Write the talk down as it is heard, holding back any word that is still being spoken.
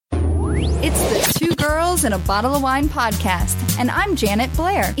Girls in a Bottle of Wine podcast, and I'm Janet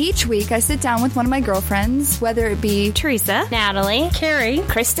Blair. Each week I sit down with one of my girlfriends, whether it be Teresa, Natalie, Carrie,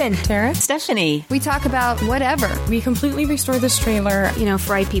 Kristen, Tara, Stephanie. We talk about whatever. We completely restore this trailer.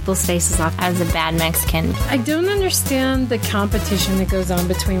 Fry people's faces off as a bad Mexican. I don't understand the competition that goes on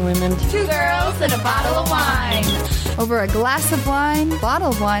between women. Two girls and a bottle of wine. Over a glass of wine, bottle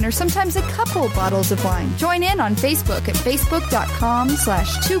of wine, or sometimes a couple bottles of wine. Join in on Facebook at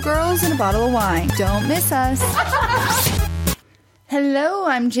facebook.com/2girlsandabottle-of-wine. Don't miss us. Hello,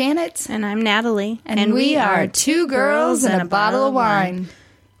 I'm Janet. And I'm Natalie. And we are two girls and a bottle of wine.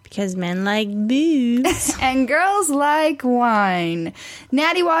 Because men like booze. And girls like wine.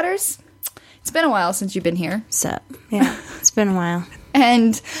 Natty Waters, it's been a while since you've been here. Sup? Yeah, it's been a while.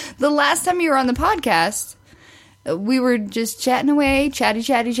 And the last time you were on the podcast, we were just chatting away, chatty.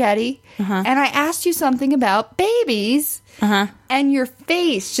 Uh-huh. And I asked you something about babies. Uh-huh. And your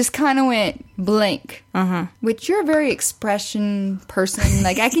face just kind of went blank. Uh-huh. Which you're a very expression person.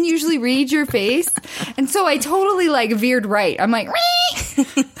 Like, I can usually read your face. And so I totally, veered right. I'm like,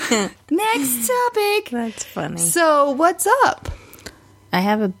 next topic. That's funny. So, what's up? I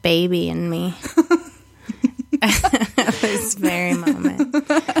have a baby in me. This very moment.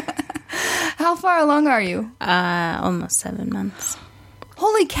 How far along are you? Almost 7 months.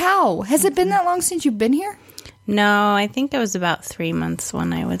 Holy cow. Has it been that long since you've been here? No, I think it was about 3 months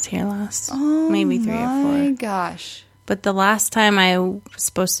when I was here last. Oh, maybe 3 or 4. Oh my gosh. But the last time I was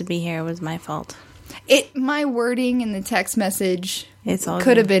supposed to be here was my fault. My wording in the text message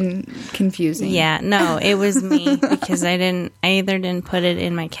could have been confusing. Yeah, no, it was me because I either didn't put it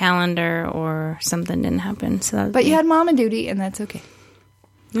in my calendar or something didn't happen. So but you had mama duty, and that's okay.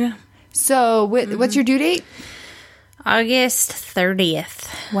 Yeah. So, what's your due date? August 30th.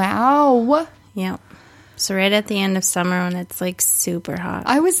 Wow. Yep. So right at the end of summer when it's super hot.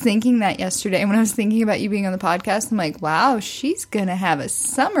 I was thinking that yesterday when I was thinking about you being on the podcast. I'm like, wow, she's going to have a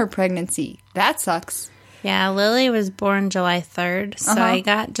summer pregnancy. That sucks. Yeah, Lily was born July 3rd, so I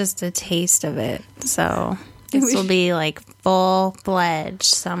got just a taste of it. So this will be full-fledged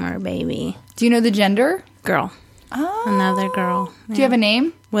summer baby. Do you know the gender? Girl. Oh. Another girl. Yeah. Do you have a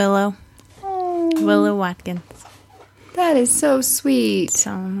name? Willow. Oh. Willow Watkins. That is so sweet. So,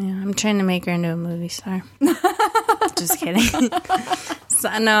 yeah, I'm trying to make her into a movie star. Just kidding.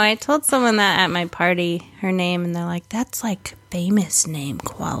 No, I told someone that at my party, her name, and they're like, that's famous name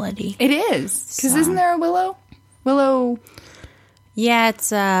quality. It is. Because isn't there a Willow? Willow. Yeah,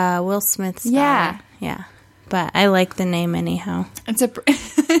 it's Will Smith's daughter. Yeah. Yeah. But I like the name anyhow. It's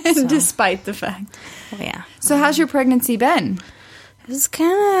despite the fact. Well, yeah. So how's your pregnancy been? It was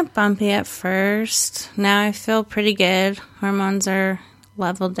kind of bumpy at first. Now I feel pretty good. Hormones are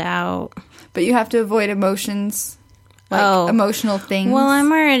leveled out. But you have to avoid emotions, emotional things. Well,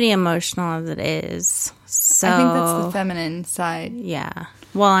 I'm already emotional as it is. So I think that's the feminine side. Yeah.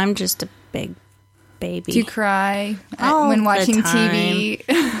 Well, I'm just a big baby. Do you cry when watching TV?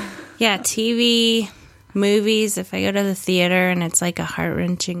 Yeah, TV, movies. If I go to the theater and it's a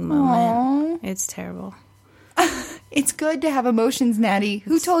heart-wrenching moment, It's terrible. It's good to have emotions, Natty.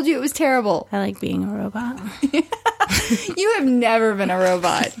 Who told you it was terrible? I like being a robot. You have never been a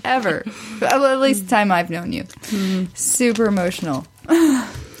robot, ever. Well, at least the time I've known you. Mm. Super emotional.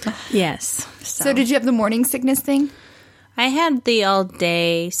 Yes. So did you have the morning sickness thing? I had the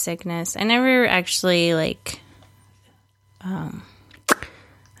all-day sickness. I never actually, I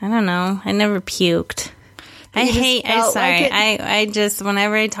don't know. I never puked. I just,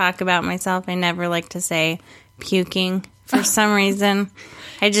 whenever I talk about myself, I never like to say puking for some reason.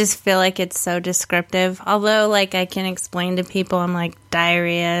 I just feel like it's so descriptive. Although, I can explain to people, I'm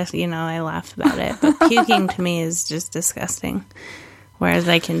diarrhea, I laugh about it. But puking to me is just disgusting. Whereas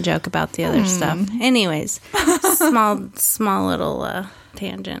I can joke about the other stuff. Anyways, small little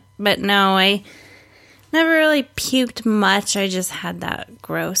tangent. But no, I never really puked much. I just had that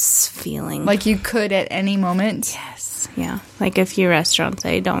gross feeling. Like you could at any moment? Yes. Yeah. A few restaurants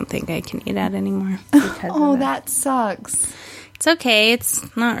I don't think I can eat at anymore. Oh, that sucks. It's okay.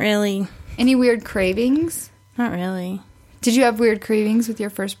 It's not really. Any weird cravings? Not really. Did you have weird cravings with your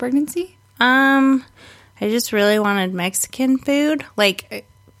first pregnancy? I just really wanted Mexican food.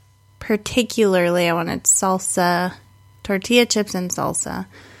 Particularly I wanted salsa, tortilla chips and salsa.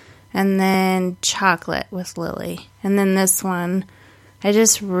 And then chocolate with Lily. And then this one, I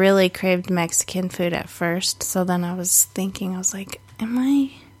just really craved Mexican food at first. So then I was thinking, am I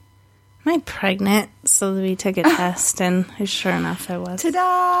pregnant? So we took a test, and sure enough, I was.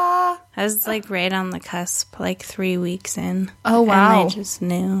 Ta-da! I was right on the cusp, 3 weeks in. Oh, wow. And I just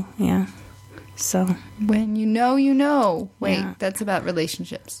knew, yeah. So. When you know, you know. Wait, yeah. That's about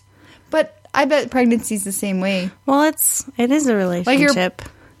relationships. But I bet pregnancy's the same way. Well, it is a relationship,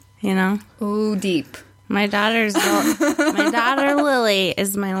 you know? Ooh, deep. My daughter Lily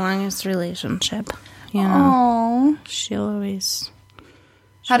is my longest relationship. You know? Aww. She'll always...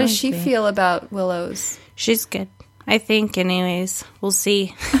 How does she feel about Willows? She's good. I think, anyways. We'll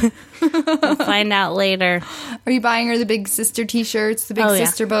see. We'll find out later. Are you buying her the big sister t-shirts, the big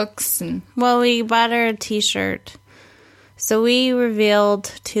sister books? And Well, we bought her a t-shirt. So we revealed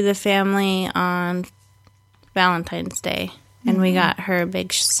to the family on Valentine's Day. And we got her a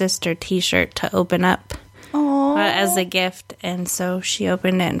big sister t-shirt to open up as a gift. And so she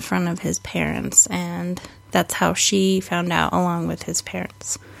opened it in front of his parents. And that's how she found out, along with his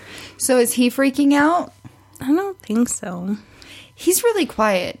parents. So is he freaking out? I don't think so. He's really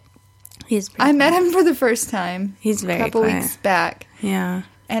quiet. I met him for the first time. He's very a couple quiet. weeks back. Yeah.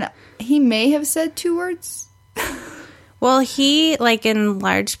 And he may have said 2 words. Well, he, like, in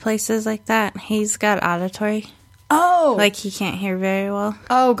large places like that, he's got auditory. Oh. Like, he can't hear very well.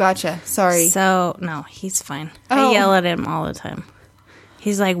 Oh, gotcha. Sorry. So, no, he's fine. Oh. I yell at him all the time.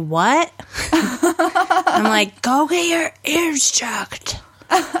 He's like, what? I'm like, go get your ears checked.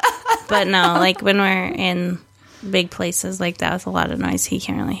 But no, like, when we're in big places like that with a lot of noise, he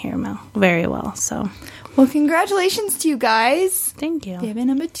can't really hear me very well, so. Well, congratulations to you guys. Thank you. Baby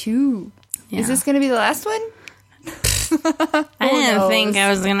number 2. Yeah. Is this going to be the last one? I didn't think I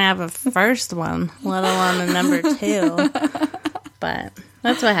was going to have a first one, let alone a number 2. But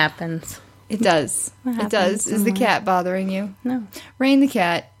that's what happens. It does. It does. Is the cat bothering you? No. Rain the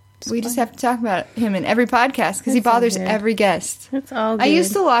cat. We just have to talk about him in every podcast because he bothers every guest. It's all good. I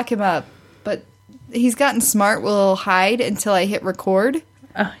used to lock him up, but he's gotten smart. We'll hide until I hit record.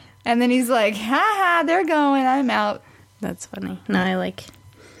 Oh. And then he's like, ha ha, they're going. I'm out. That's funny. No, I like...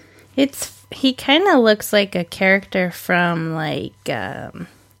 He kind of looks like a character from, like,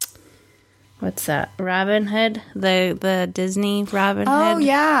 what's that? Robin Hood? The Disney Robin Hood? Oh,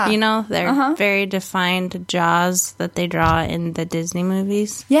 yeah. You know, they're very defined jaws that they draw in the Disney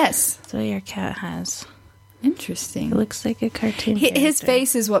movies. Yes. So your cat has. Interesting. It looks like a cartoon His character.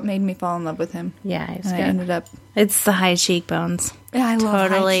 face is what made me fall in love with him. Yeah, And I ended up... it's the high cheekbones. Yeah, I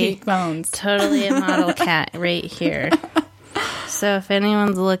love Totally. high cheekbones. Totally a model cat right here. So if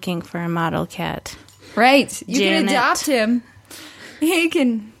anyone's looking for a model cat, Right. You Janet. can adopt him. He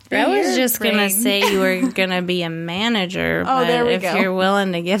can... I was just going to Rain. say you were going to be a manager, Oh, but there we if go. you're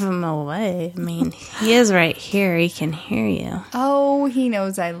willing to give him away, I mean, he is right here. He can hear you. Oh, he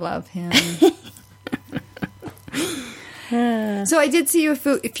knows I love him. So I did see you a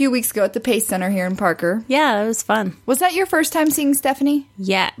few weeks ago at the Pace Center here in Parker. Yeah, it was fun. Was that your first time seeing Stephanie?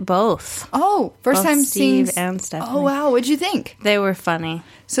 Yeah, both. Oh, first Both time Steve seeing... and Stephanie. Oh, wow. What'd you think? They were funny.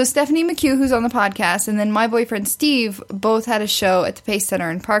 So Stephanie McHugh, who's on the podcast, and then my boyfriend Steve both had a show at the Pace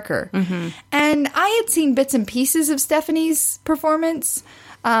Center in Parker. Mm-hmm. And I had seen bits and pieces of Stephanie's performance,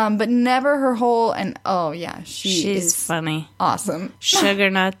 but never her whole... And, oh, yeah, She's is funny. awesome. Sugar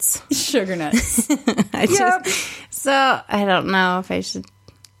nuts. Sugar nuts. Yep. So, I don't know if I should...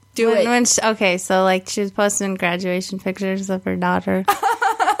 Do it. Okay, so, like, she was posting graduation pictures of her daughter.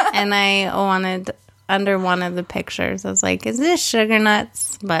 And I wanted... Under one of the pictures, I was like, is this sugar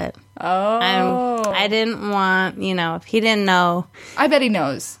nuts? But I didn't want, you know, if he didn't know... I bet he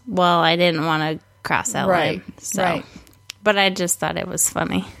knows. Well, I didn't want to cross that line. So. Right. But I just thought it was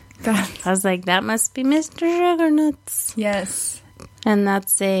funny. God. I was like, that must be Mr. Sugar Nuts. Yes. And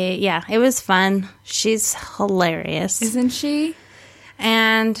it was fun. She's hilarious. Isn't she?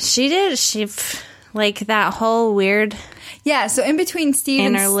 And like that whole weird... Yeah, so in between Steve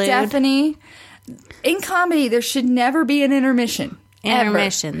Interlude. and Stephanie, in comedy, there should never be an intermission.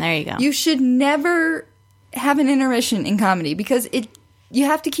 Intermission, Ever. there you go. You should never have an intermission in comedy because you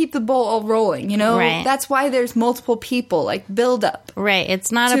have to keep the bowl rolling, you know? Right. That's why there's multiple people, like build up. Right,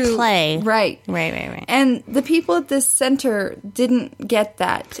 it's not a play. Right. Right. And the people at this center didn't get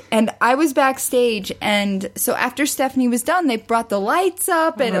that. And I was backstage, and so after Stephanie was done, they brought the lights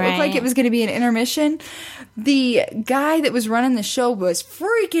up, and it looked like it was going to be an intermission. The guy that was running the show was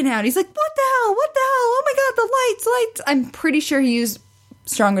freaking out. He's like, what the hell? Oh my God, the lights. I'm pretty sure he used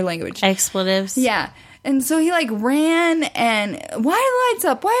stronger language. Expletives. Yeah. And so he like ran and why are the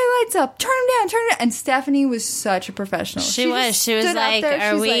lights up? Turn them down. And Stephanie was such a professional. She was stood like, out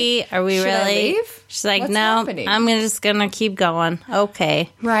there. are we "Should I really? leave? She's like, What's no, happening?" I'm just going to keep going. Okay.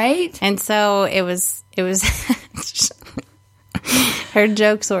 Right? And so it was her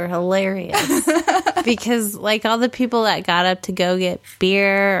jokes were hilarious because like all the people that got up to go get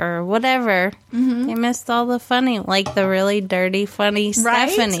beer or whatever, they missed all the funny, like the really dirty, funny Right?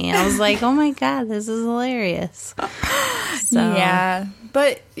 Stephanie. I was like, oh my God, this is hilarious. So Yeah.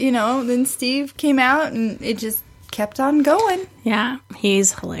 But, then Steve came out and it just kept on going. yeah,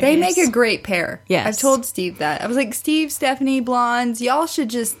 he's hilarious. They make a great pair. Yes. I've told Steve that. I was like, Steve, Stephanie, blondes, y'all should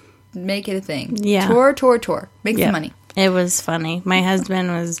just make it a thing. Yeah. Tour. Make some money. It was funny. My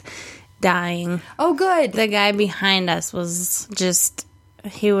husband was dying. Oh, good. The guy behind us was just,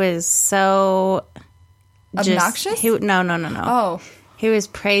 he was so... Obnoxious? No. Oh. He was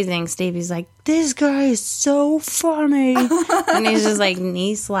praising Steve. He's like, this guy is so funny. And he's just like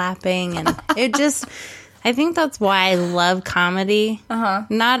knee slapping. And it just, I think that's why I love comedy.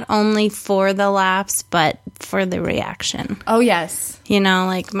 Not only for the laughs, but for the reaction. Oh, yes.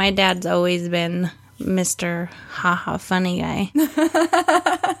 Like my dad's always been Mr. Haha funny guy.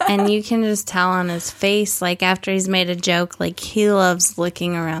 And you can just tell on his face, like after he's made a joke, like he loves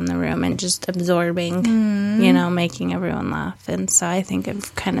looking around the room and just absorbing, making everyone laugh. And so I think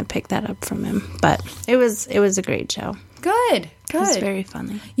I've kind of picked that up from him. But it was a great show. Good. It was very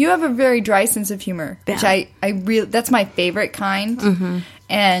funny. You have a very dry sense of humor, which Yeah. I really, that's my favorite kind. Mm-hmm.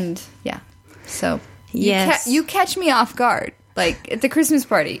 And yeah, so Yes. you catch me off guard. Like at the Christmas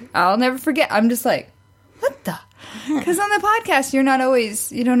party, I'll never forget. I'm just like, what the? Because on the podcast, you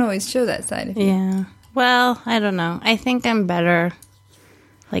don't always show that side of you. Yeah. Well, I don't know. I think I'm better,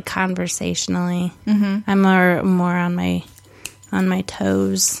 like conversationally. Mm-hmm. I'm more on my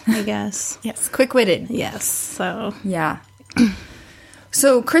toes, I guess. Yes, quick-witted. Yes. So Yeah.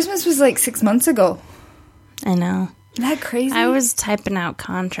 So Christmas was like 6 months ago. I know. Isn't that crazy? I was typing out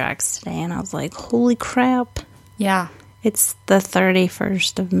contracts today, and I was like, "Holy crap! Yeah. It's the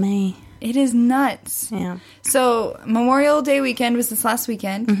 31st of May." It is nuts. Yeah. So Memorial Day weekend was this last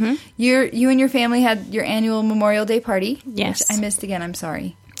weekend. Mm-hmm. You and your family had your annual Memorial Day party. Yes. Which I missed again. I'm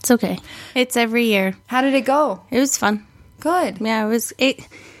sorry. It's okay. It's every year. How did it go? It was fun. Good. Yeah, it was.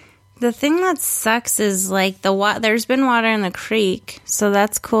 The thing that sucks is like there's been water in the creek, so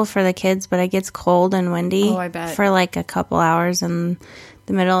that's cool for the kids, but it gets cold and windy. Oh, I bet. For like a couple hours in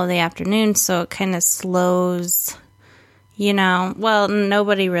the middle of the afternoon, so it kind of slows. Well,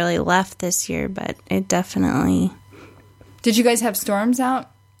 nobody really left this year, but it definitely. Did you guys have storms out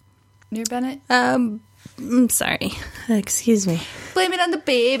near Bennett? I'm sorry. Excuse me. Blame it on the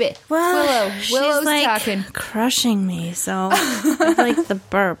baby. Well, Willow's she's like talking. crushing me, so I like the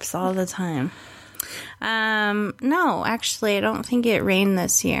burps all the time. No, actually, I don't think it rained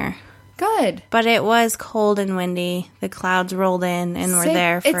this year. Good. But it was cold and windy. The clouds rolled in and were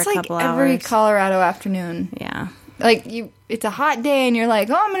there for a couple It's like every hours. Colorado afternoon. Yeah. Like it's a hot day and you're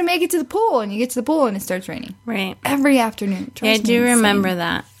like, oh, I'm going to make it to the pool, and you get to the pool and it starts raining. Right. Every afternoon. It Yeah, I drives me do insane. remember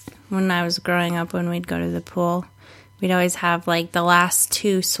that when I was growing up. When we'd go to the pool, we'd always have like the last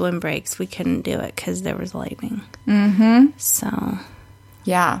 2 swim breaks. We couldn't do it because there was lightning. Mm-hmm. So.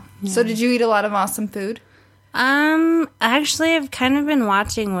 Yeah. So did you eat a lot of awesome food? Actually, I've kind of been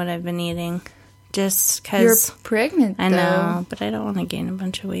watching what I've been eating, just You're because pregnant, I though. know, but I don't want to gain a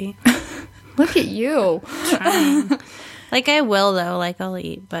bunch of weight. Look at you. Trying. Like I will though, like I'll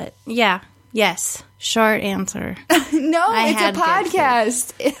eat, but yeah, yes. Short answer. No, it's had a good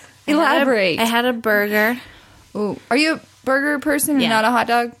podcast. Elaborate. I had a burger. Ooh. Are you a burger person and Yeah. not a hot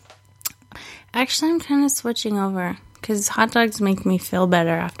dog? Actually, I'm kind of switching over because hot dogs make me feel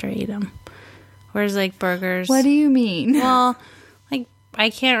better after I eat them. Whereas like burgers. What do you mean? Well, like I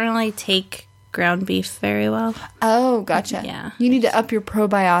can't really take ground beef very well. Oh, gotcha. Yeah. You need to up your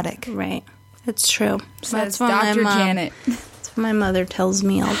probiotic. Right. It's true. Says what Dr. Janet. That's what my mother tells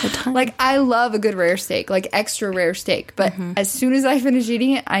me all the time. Like, I love a good rare steak, like extra rare steak. But as soon as I finish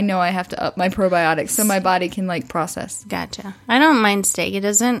eating it, I know I have to up my probiotics so my body can, like, process. Gotcha. I don't mind steak. It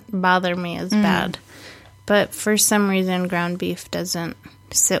doesn't bother me as bad. But for some reason, ground beef doesn't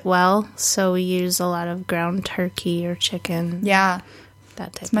sit well. So we use a lot of ground turkey or chicken. Yeah.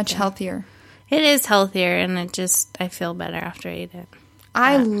 That type It's much of thing. healthier. It is healthier, and I feel better after I eat it.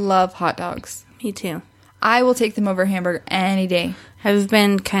 I love hot dogs. Me too. I will take them over hamburger any day. I've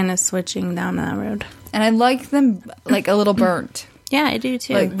been kind of switching down that road. And I like them, like, a little burnt. Yeah, I do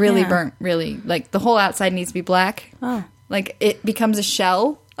too. Like, really Yeah. burnt, really. Like, the whole outside needs to be black. Oh. Like, it becomes a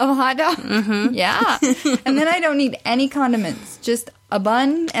shell of a hot dog. Mm-hmm. Yeah. And then I don't need any condiments. Just a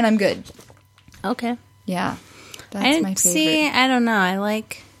bun, and I'm good. Okay. Yeah. That's I my favorite. see. I don't know. I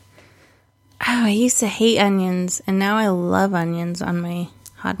like. Oh, I used to hate onions, and now I love onions on my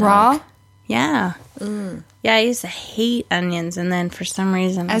hot dog. Raw? Yeah. Yeah, I used to hate onions, and then for some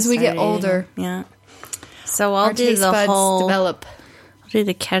reason, As we get older. Yeah. So I'll Our do taste the buds whole. develop. I'll do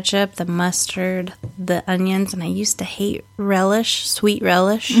the ketchup, the mustard, the onions, and I used to hate relish, sweet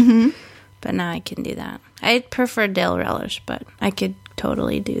relish, but now I can do that. I prefer dill relish, but I could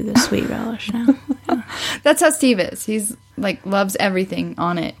totally do the sweet relish now. Yeah. That's how Steve is. He's like loves everything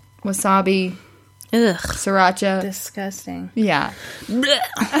on it. Wasabi, Ugh. sriracha. Disgusting. Yeah.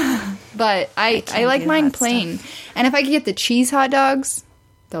 But I like mine plain. And if I could get the cheese hot dogs,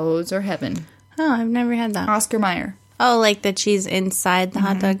 those are heaven. Oh, I've never had that. Oscar Mayer. Oh, like the cheese inside the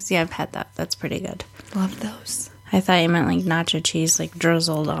hot dogs? Yeah, I've had that. That's pretty good. Love those. I thought you meant like nacho cheese, like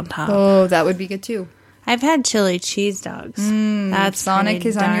drizzled on top. Oh, that would be good too. I've had chili cheese dogs. That's Sonic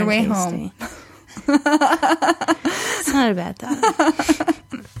is on your way home. It's not a bad thought.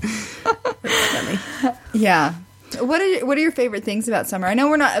 Yeah. What are your favorite things about summer? I know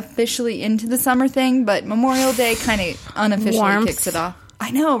we're not officially into the summer thing, but Memorial Day kind of unofficially kicks it off.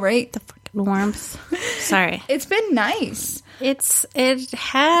 I know, right? The freaking warmth. Sorry. It's been nice. It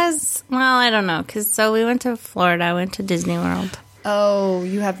has, well, I don't know, because we went to Florida, I went to Disney World. Oh,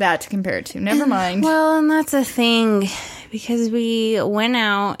 you have that to compare it to. Never mind. Well, and that's a thing, because we went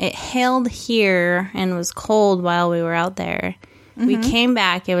out, it hailed here and was cold while we were out there. We came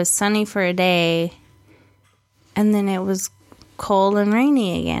back, it was sunny for a day, and then it was cold and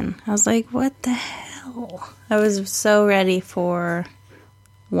rainy again. I was like, what the hell? I was so ready for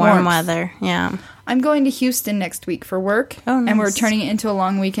warm weather. Yeah. I'm going to Houston next week for work. Oh, nice. And we're turning it into a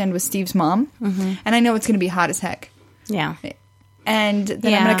long weekend with Steve's mom. Mm-hmm. And I know it's going to be hot as heck. Yeah. And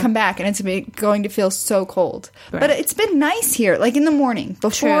then I'm going to come back and it's going to feel so cold. Right. But it's been nice here, like in the morning,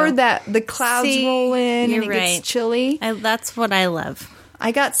 before that the clouds roll in and it gets chilly. That's what I love.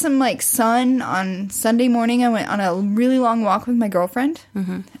 I got some like sun on Sunday morning. I went on a really long walk with my girlfriend.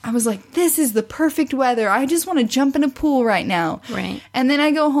 Mm-hmm. I was like, this is the perfect weather. I just want to jump in a pool right now. Right. And then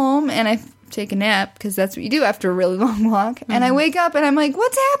I go home and I take a nap because that's what you do after a really long walk. Mm-hmm. And I wake up and I'm like,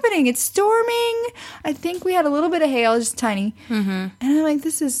 what's happening? It's storming. I think we had a little bit of hail, just tiny. Mm-hmm. And I'm like,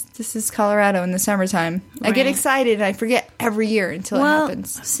 this is Colorado in the summertime. Right. I get excited and I forget every year until it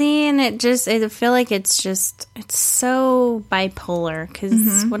happens. See, and I feel like it's so bipolar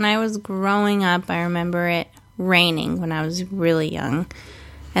because when I was growing up, I remember it raining when I was really young.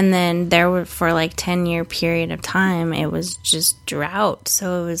 And then for 10-year period of time, it was just drought.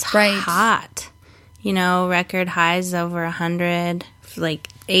 So it was hot. Record highs over 100, for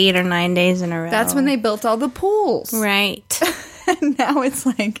 8 or 9 days in a row. That's when they built all the pools. Right. And now it's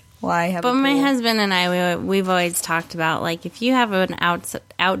like, why have a pool? But my husband and I, we've always talked about, if you have an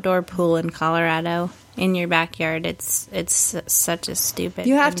outdoor pool in Colorado in your backyard, it's such a stupid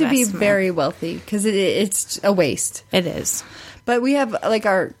You have investment. to be very wealthy because it's a waste. It is. But we have,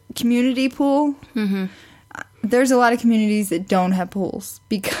 our community pool. Mm-hmm. There's a lot of communities that don't have pools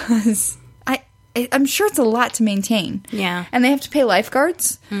because I'm sure it's a lot to maintain. Yeah. And they have to pay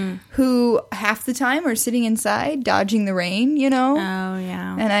lifeguards who half the time are sitting inside dodging the rain, Oh,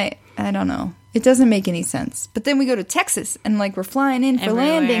 yeah. And I don't know. It doesn't make any sense. But then we go to Texas and we're flying in for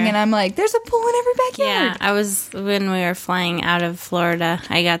landing and I'm like, there's a pool in every backyard. Yeah, when we were flying out of Florida,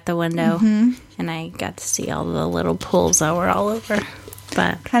 I got the window and I got to see all the little pools that were all over.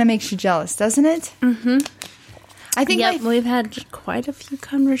 But kind of makes you jealous, doesn't it? Mm-hmm. I think we've had quite a few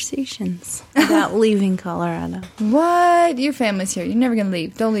conversations about leaving Colorado. What? Your family's here. You're never going to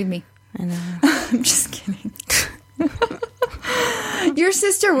leave. Don't leave me. I know. I'm just kidding. Your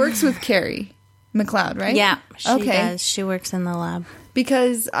sister works with Carrie McLeod, right? Yeah, she does. She works in the lab.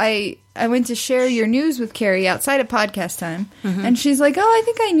 Because I went to share your news with Carrie outside of podcast time, and she's like, oh, I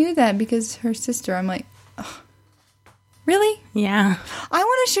think I knew that because her sister. I'm like, oh, really? Yeah. I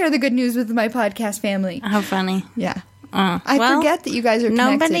want to share the good news with my podcast family. How funny. Yeah. I forget that you guys are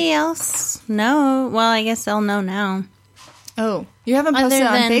connected. Nobody else know. Well, I guess they'll know now. Oh, you haven't posted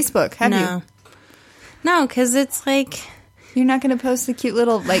on Facebook, have you? No, because it's You're not going to post the cute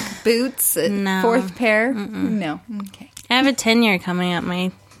little, boots? No. Fourth pair? Mm-mm. No. Okay. I have a 10-year coming up,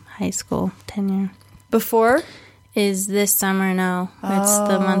 my high school 10-year. Before? Is this summer, no. It's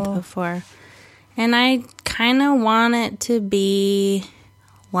the month before. And I kind of want it to be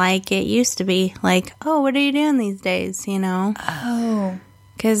like it used to be. Oh, what are you doing these days, Oh.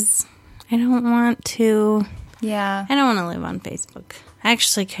 Because I don't want to... Yeah. I don't want to live on Facebook. I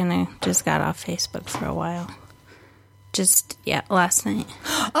actually kind of just got off Facebook for a while. Last night.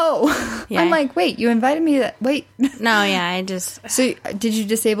 Oh. Yeah. I'm like, wait, you invited me to... Wait. No, yeah, I just... So, did you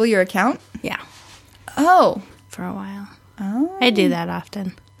disable your account? Yeah. Oh. For a while. Oh. I do that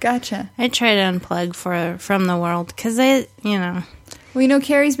often. Gotcha. I try to unplug from the world, because Well,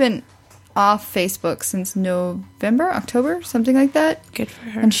 Carrie's been off Facebook since October, something like that. Good for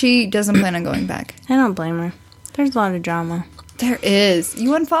her. And she doesn't plan on going back. I don't blame her. There's a lot of drama. There is.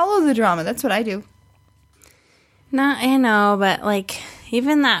 You unfollow the drama. That's what I do. I know, but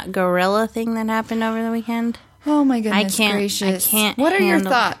even that gorilla thing that happened over the weekend. Oh my goodness gracious! I can't. What are your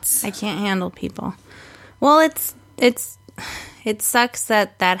thoughts? I can't handle people. Well, it sucks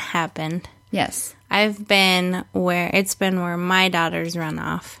that happened. Yes. I've been where my daughters run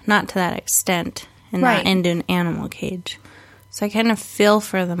off, not to that extent, and Right. not into an animal cage. So I kind of feel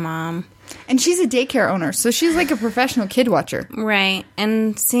for the mom. And she's a daycare owner, so she's like a professional kid watcher. Right.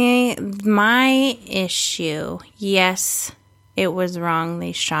 And see, my issue, yes, it was wrong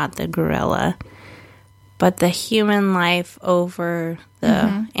they shot the gorilla, but the human life over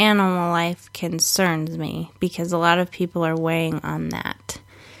the animal life concerns me because a lot of people are weighing on that.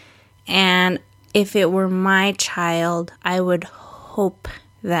 And if it were my child, I would hope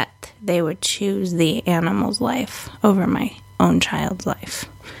that they would choose the animal's life over my own child's life.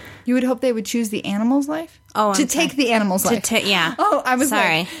 You would hope they would choose the animal's life? Oh, to take the animal's life. Yeah. Oh, I was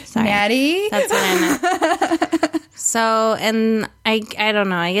sorry. Maddie. That's what I meant. So, and I don't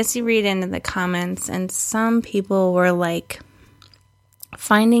know. I guess you read into the comments, and some people were like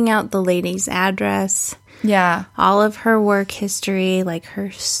finding out the lady's address, Yeah. all of her work history, like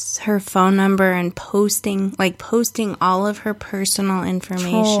her phone number, and posting all of her personal information.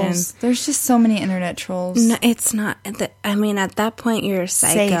 Trolls. There's just so many internet trolls. No, it's not. I mean, at that point, you're a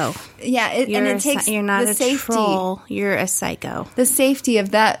psycho. Safe. Yeah, and it takes You're not the a safety. troll. You're a psycho. The safety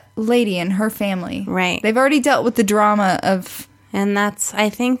of that lady and her family. Right. They've already dealt with the drama of... And I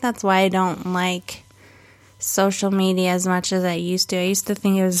think that's why I don't like social media as much as I used to. I used to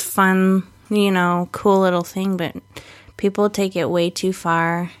think it was fun, cool little thing, but people take it way too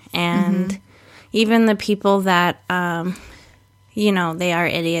far. And even the people that, they are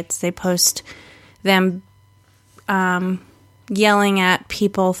idiots, they post them yelling at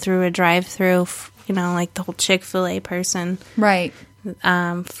people through a drive-thru, like the whole Chick-fil-A person. Right.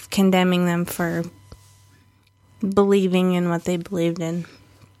 Condemning them for believing in what they believed in.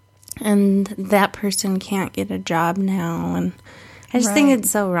 And that person can't get a job now. And I just think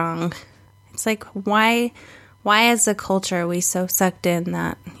it's so wrong. It's like, why as a culture are we so sucked in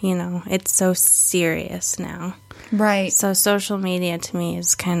that, it's so serious now? Right. So social media to me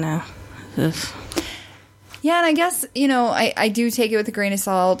is kind of... Yeah, and I guess, I do take it with a grain of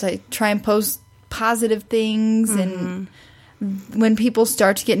salt. I try and post positive things, and when people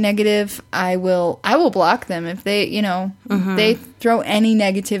start to get negative, I will block them if they, they throw any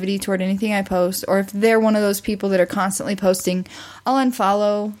negativity toward anything I post, or if they're one of those people that are constantly posting, I'll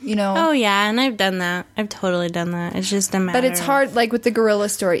unfollow, Oh, yeah, and I've done that. I've totally done that. It's just a matter But it's hard, like with the gorilla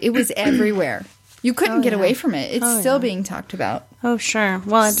story. It was everywhere. You couldn't get away from it. It's still being talked about. Oh, sure.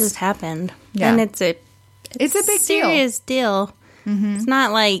 Well, it just happened. Yeah. And it's a big serious deal. It's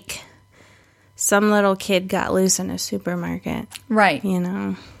not like some little kid got loose in a supermarket. Right.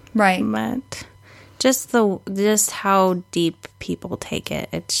 Right. But just how deep people take it.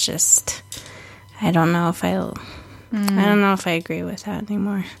 It's just, I don't know if I agree with that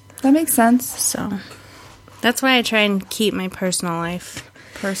anymore. That makes sense. So that's why I try and keep my personal life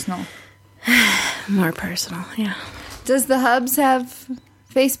personal. More personal. Yeah. Does the Hubs have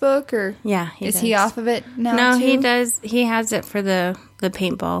Facebook, or yeah, is he off of it now? No, too? he does. He has it for the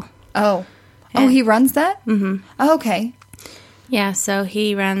paintball. Oh, Yeah. he runs that? Mm-hmm. Oh, okay. Yeah, so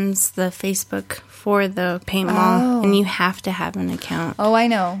he runs the Facebook for the paintball, and you have to have an account. Oh, I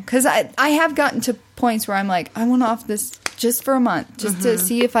know. Because I have gotten to points where I'm like, I want off this just for a month, just to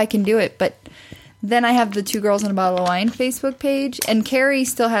see if I can do it. But then I have the Two Girls and a Bottle of Wine Facebook page, and Carrie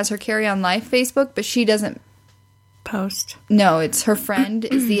still has her Carrie on Life Facebook, but she doesn't Post. No, it's her friend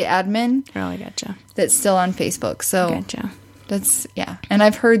is the admin. Oh, I gotcha. That's still on Facebook. So Gotcha. that's, yeah. And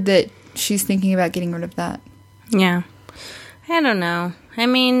I've heard that she's thinking about getting rid of that. Yeah. I don't know. I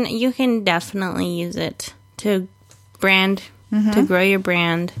mean, you can definitely use it to brand, to grow your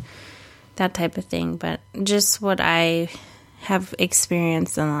brand, that type of thing. But just what I have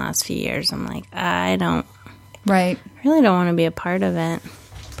experienced in the last few years, I'm like, I Right. really don't want to be a part of it,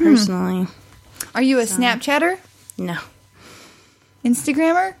 personally. Are you a Snapchatter? No.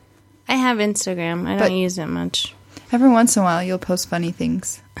 Instagrammer? I have Instagram. I But- don't use it much. Every once in a while, you'll post funny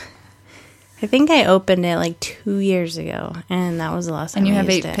things. I think I opened it like 2 years ago, and that was the last time And you I have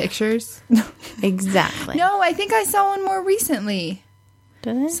 8 used it. pictures? Exactly. No, I think I saw one more recently.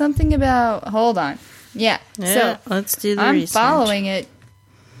 Did I? Something about... Hold on. Yeah. Yeah, So, let's do the I'm research. following it.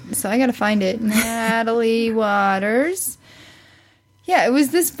 So, I gotta find it. Natalie Waters. Yeah, it was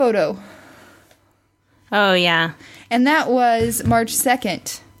this photo. Oh, yeah. And that was March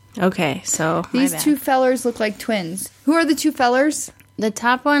 2nd. Okay, so These my bad. two fellers look like twins. Who are the two fellers? The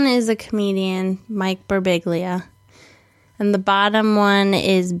top one is a comedian, Mike Birbiglia. And the bottom one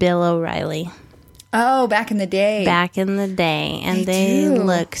is Bill O'Reilly. Oh, back in the day. Back in the day. And They they do.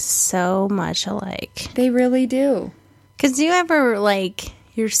 look so much alike. They really do. Because you ever, like,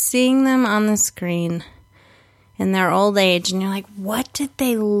 you're seeing them on the screen, in their old age, and you're like, what did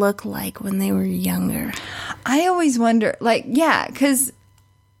they look like when they were younger? I always wonder, like, yeah, because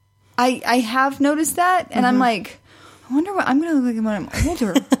I have noticed that, and I'm like, I wonder what I'm going to look like when I'm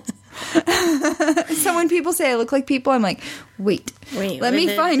older. So when people say I look like people, I'm like, wait, let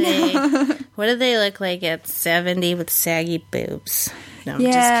me find out. What do they look like at 70 with saggy boobs? No, I'm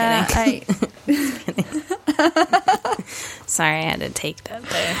just kidding. Just kidding. Sorry, I had to take that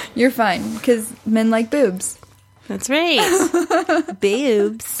there. You're fine, because men like boobs. That's right.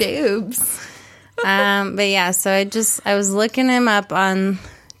 Boobs. Boobs. But yeah, so I was looking him up on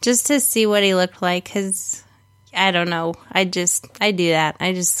just to see what he looked like, because I don't know. I do that.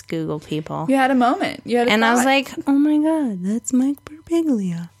 I just Google people. You had a moment. You had a and thought. I was like, oh my God, that's Mike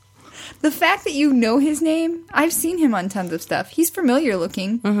Birbiglia. The fact that you know his name, I've seen him on tons of stuff. He's familiar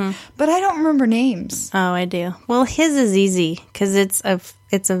looking, but I don't remember names. Oh, I do. Well, his is easy because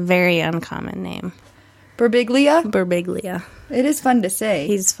it's a very uncommon name. Birbiglia? Birbiglia. It is fun to say.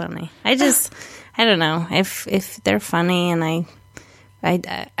 He's funny. I don't know if they're funny, and I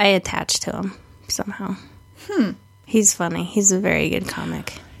attach to him somehow. He's funny. He's a very good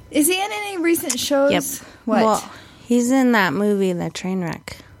comic. Is he in any recent shows? Yep. What? Well, he's in that movie, The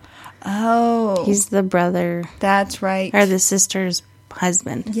Trainwreck. Oh. He's the brother. That's right. Or the sister's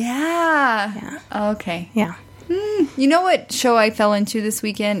husband. Yeah. Okay. Yeah. You know what show I fell into this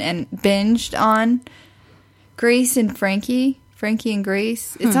weekend and binged on? Grace and Frankie. Frankie and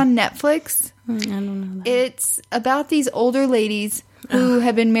Grace. It's on Netflix. I don't know that. It's about these older ladies who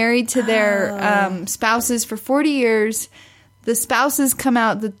have been married to their spouses for 40 years. The spouses come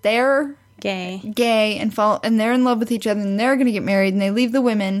out that they're gay and they're in love with each other, and they're going to get married, and they leave the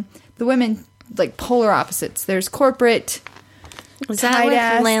women. The women, like, polar opposites. There's corporate. Was that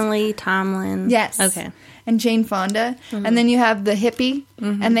with Lily Tomlin? Yes. Okay. And Jane Fonda. And then you have the hippie,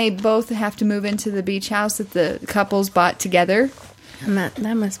 and they both have to move into the beach house that the couples bought together.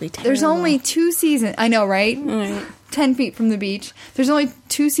 That must be terrible. There's only 2 seasons. I know, right? Right. 10 feet from the beach. There's only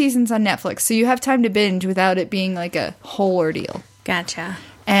 2 seasons on Netflix, so you have time to binge without it being like a whole ordeal. Gotcha.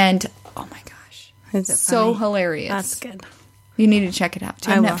 And, oh my gosh. Is it so funny? hilarious. That's good. You need to check it out. Do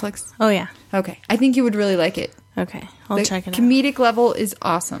you have will. Netflix? Oh, yeah. Okay. I think you would really like it. Okay. I'll The check it out. comedic level is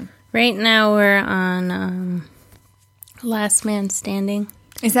awesome. Right now we're on Last Man Standing.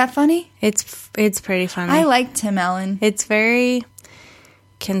 Is that funny? It's pretty funny. I like Tim Allen. It's very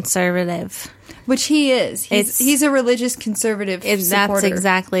conservative. Which he is. He's a religious conservative supporter. That's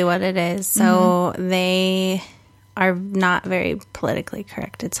exactly what it is. So they are not very politically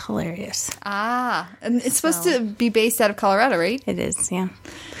correct. It's hilarious. And it's supposed to be based out of Colorado, right? It is, yeah.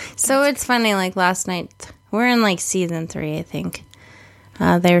 So it's funny, like last night, we're in like season 3, I think.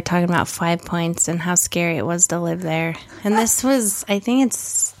 They were talking about 5 Points and how scary it was to live there. And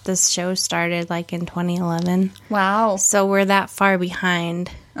this show started like in 2011. Wow. So we're that far behind,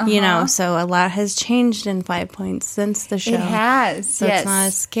 you know, so a lot has changed in 5 Points since the show. It has, So it's not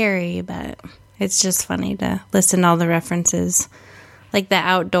as scary, but it's just funny to listen to all the references. Like the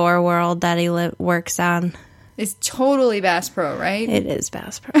outdoor world that he works on. It's totally Bass Pro, right? It is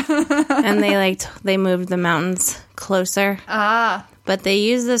Bass Pro. And they moved the mountains closer. But they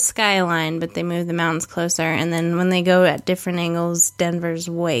use the skyline, but they move the mountains closer. And then when they go at different angles, Denver's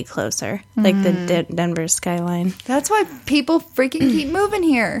way closer. Like the Denver skyline. That's why people freaking keep moving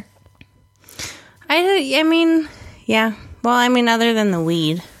here. I mean, yeah. Well, I mean, other than the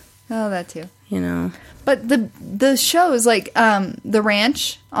weed. Oh, that too. You know. But the shows, like The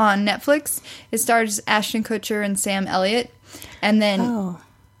Ranch on Netflix, it stars Ashton Kutcher and Sam Elliott. And then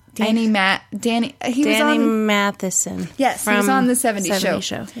Danny Matheson. Yes, he was on the 70s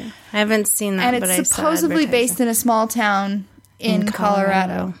show. Yeah. I haven't seen that, and it's supposedly based in a small town in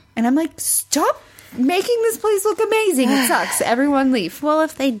Colorado. And I'm like, stop making this place look amazing. It sucks. Everyone leave. Well,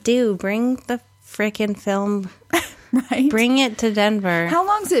 if they do, bring the frickin' film. Right? Bring it to Denver. How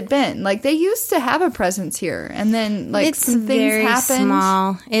long's it been? Like, they used to have a presence here, and then, like, some things very happened.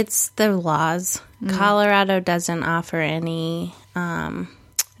 Small. It's the laws. Colorado doesn't offer any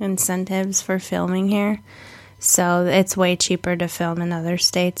incentives for filming here. So it's way cheaper to film in other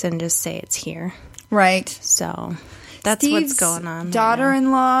states and just say it's here. Right. So that's Steve's what's going on.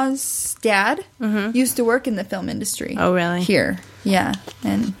 daughter-in-law's dad used to work in the film industry. Oh, really? Here. Yeah.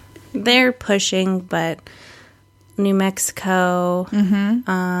 And they're pushing, but New Mexico,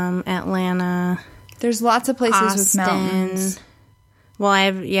 Atlanta. There's lots of places Austin. with mountains. Well,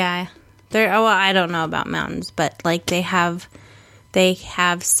 I don't know about mountains, but like they have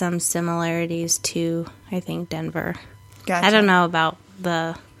some similarities to, I think, Denver. Gotcha. I don't know about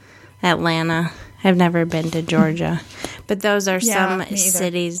the Atlanta. I've never been to Georgia, but those are some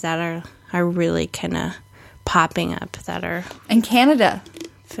cities that are really kind of popping up that are in Canada.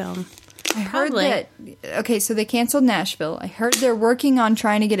 film. I heard that. Okay, so they canceled Nashville. I heard they're working on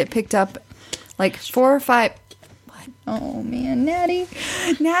trying to get it picked up, like 4 or 5. What? Oh man, Natty,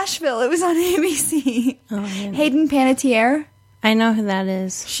 Nashville. It was on ABC. Oh, Hayden Panettiere. I know who that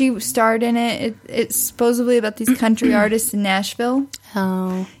is. She starred in it. It's supposedly about these country artists in Nashville.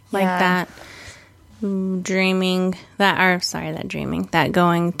 Oh, like that. Dreaming that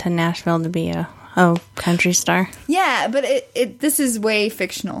going to Nashville to be a country star. Yeah, but this is way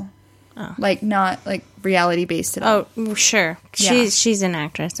fictional. Oh. Like not like reality based at all. Oh, sure. Yeah. She's an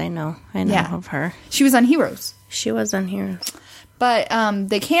actress. I know of her. She was on Heroes. But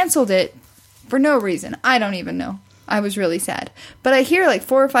they canceled it for no reason. I don't even know. I was really sad. But I hear like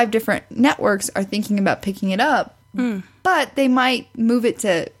 4 or 5 different networks are thinking about picking it up. But they might move it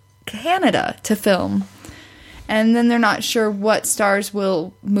to Canada to film. And then they're not sure what stars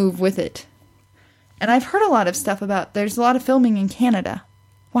will move with it. And I've heard a lot of stuff about there's a lot of filming in Canada.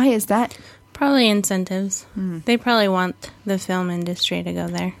 Why is that? Probably incentives. They probably want the film industry to go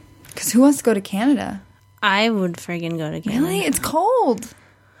there. Because who wants to go to Canada? I would friggin' go to Canada. Really? It's cold.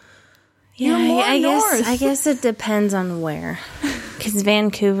 Yeah, I guess it depends on where. Because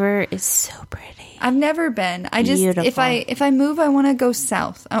Vancouver is so pretty. I've never been. Beautiful. if I move, I want to go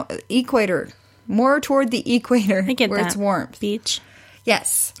south. Equator. More toward the equator where it's warm. Beach?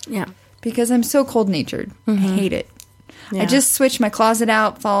 Yes. Yeah. Because I'm so cold-natured. I hate it. Yeah. I just switched my closet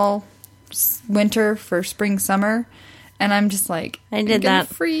out fall, winter for spring, summer. And I'm just like, I did that.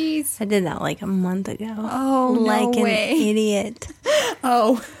 Freeze. I did that like a month ago. Oh, like no way. An idiot.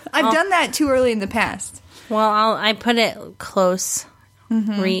 Oh, I've done that too early in the past. Well, I put it close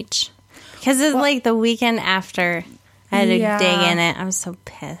reach. Because it's like the weekend after I had to dig in it. I was so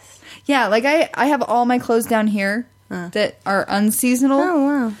pissed. Yeah, like I have all my clothes down here that are unseasonal. Oh,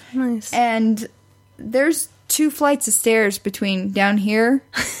 wow. Nice. And there's 2 flights of stairs between down here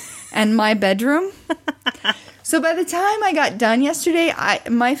and my bedroom. So by the time I got done yesterday,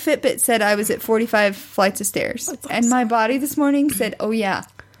 my Fitbit said I was at 45 flights of stairs. That's awesome. And my body this morning said, oh yeah,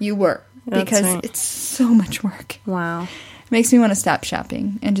 you were. Because it's so much work. Wow. It makes me want to stop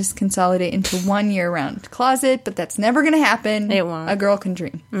shopping and just consolidate into one year-round closet, but that's never going to happen. It won't. A girl can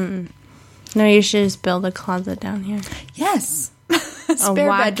dream. No, you should just build a closet down here. Yes. A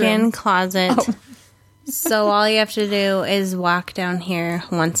walk-in closet. Oh. So all you have to do is walk down here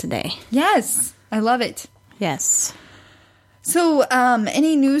once a day. Yes. I love it. Yes. So,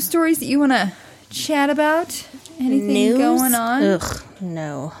 any news stories that you want to chat about? Anything going on? Ugh,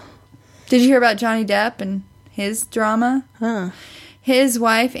 no. Did you hear about Johnny Depp and his drama? His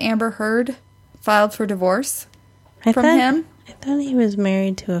wife, Amber Heard, filed for divorce from him. I thought he was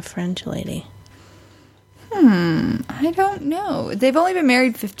married to a French lady. I don't know. They've only been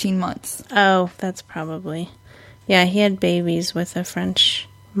married 15 months. Oh, that's probably. Yeah, he had babies with a French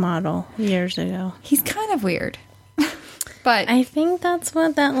model years ago. He's kind of weird. But I think that's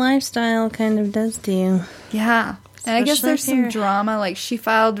what that lifestyle kind of does to you. Yeah. And I guess there's some drama. Like, she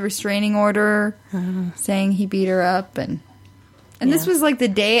filed a restraining order saying he beat her up. And this was like the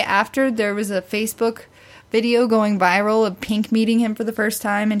day after there was a Facebook video going viral of Pink meeting him for the first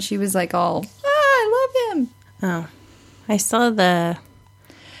time. And she was like all, I love him. Oh. I saw the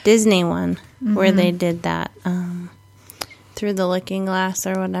Disney one where they did that Through the Looking Glass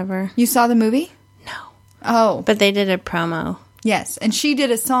or whatever. You saw the movie? No. Oh. But they did a promo. Yes, and she did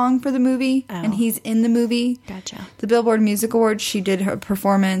a song for the movie, and he's in the movie. Gotcha. The Billboard Music Awards, she did her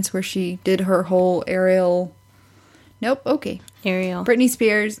performance where she did her whole Ariel. Nope, okay. Ariel. Britney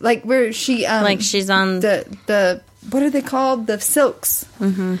Spears, like where she like she's on the what are they called? The silks.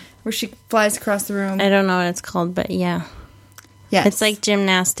 Where she flies across the room. I don't know what it's called, but yeah. Yes. It's like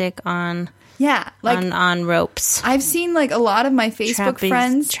gymnastic on like on ropes. I've seen like a lot of my Facebook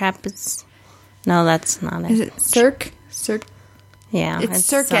friends. No, that's not it. Is it Cirque? Yeah, it's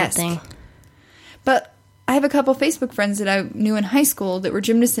circus. But I have a couple Facebook friends that I knew in high school that were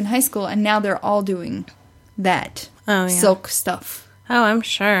gymnasts in high school, and now they're all doing that silk stuff. Oh, I'm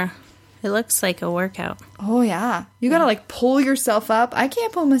sure. It looks like a workout. Oh, yeah. You gotta, like, pull yourself up. I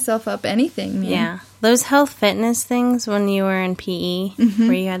can't pull myself up anything, man. Yeah. Those health fitness things when you were in PE,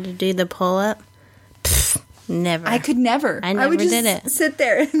 where you had to do the pull-up, never. I could never. I would just did it. Sit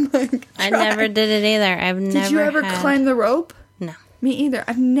there and, like, try. I never did it either. Did you ever climb the rope? No. Me either.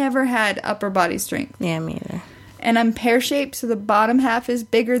 I've never had upper body strength. Yeah, me either. And I'm pear-shaped, so the bottom half is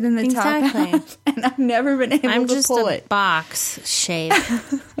bigger than the top half. And I've never been able to pull it. I'm just a box shape.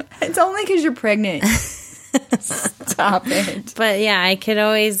 It's only because you're pregnant. Stop it. But yeah, I could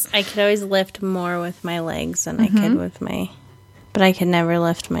always lift more with my legs than I could with my... But I could never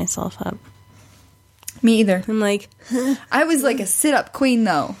lift myself up. Me either. I'm like, I was like a sit-up queen,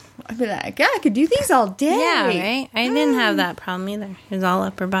 though. I'd be like, yeah, I could do these all day. yeah, right? I didn't have that problem either. It was all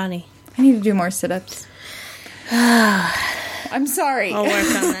upper body. I need to do more sit-ups. I'm sorry. I'll work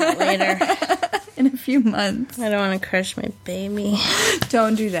on that later. In a few months. I don't want to crush my baby.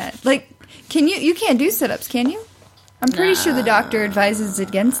 Don't do that. Like, you can't do sit-ups, can you? I'm pretty sure the doctor advises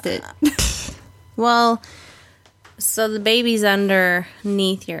against it. Well, so the baby's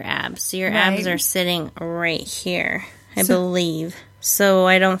underneath your abs. So your Right. abs are sitting right here, I believe. So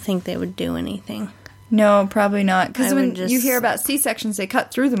I don't think they would do anything. No, probably not. Because I when would just- you hear about C-sections, they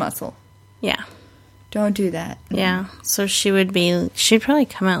cut through the muscle. Yeah. Don't do that. Yeah. So she'd probably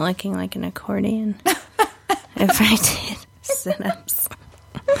come out looking like an accordion if I did sit-ups.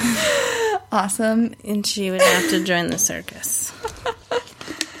 Awesome. And she would have to join the circus.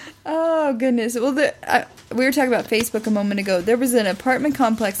 Oh, goodness. Well, we were talking about Facebook a moment ago. There was an apartment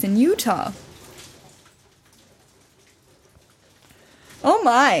complex in Utah. Oh,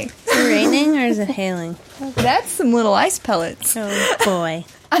 my. Is it raining or is it hailing? That's some little ice pellets. Oh, boy.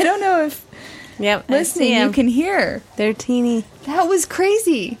 I don't know if Yep. I listening see you 'em. can hear. They're teeny. That was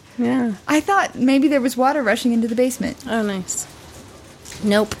crazy. Yeah. I thought maybe there was water rushing into the basement. Oh, nice.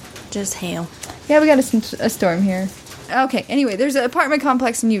 Nope. Just hail. Yeah, we got a storm here. Okay, anyway, there's an apartment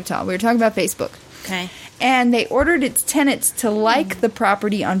complex in Utah. We were talking about Facebook. Okay. And they ordered its tenants to like the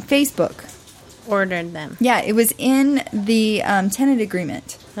property on Facebook. Ordered them. Yeah, it was in the tenant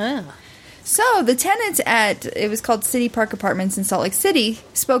agreement. Oh. So the tenants it was called City Park Apartments in Salt Lake City,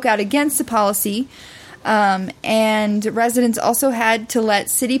 spoke out against the policy. And residents also had to let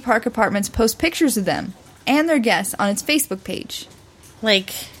City Park Apartments post pictures of them and their guests on its Facebook page.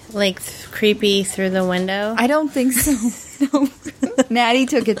 Like creepy through the window? I don't think so. No. Natty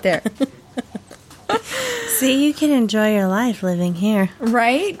took it there. See, you can enjoy your life living here.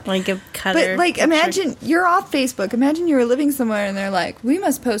 Right? Like a cutter. But, like, picture. imagine you're off Facebook. Imagine you were living somewhere and they're like, we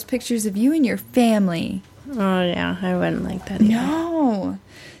must post pictures of you and your family. Oh, yeah. I wouldn't like that either. No.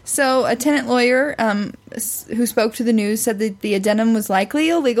 So, a tenant lawyer who spoke to the news said that the addendum was likely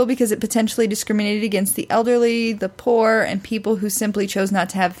illegal because it potentially discriminated against the elderly, the poor, and people who simply chose not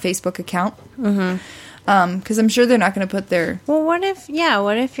to have a Facebook account. Mm-hmm. Because I'm sure they're not going to put their... Well, what if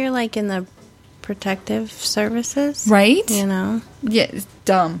you're, like, in the protective services? Right? You know? Yeah, it's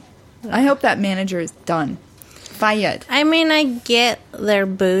dumb. I hope that manager is done. Fired. I mean, I get their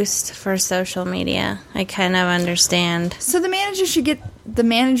boost for social media. I kind of understand. So the manager should get the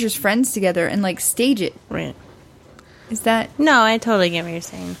manager's friends together and, like, stage it. Right. Is that... No, I totally get what you're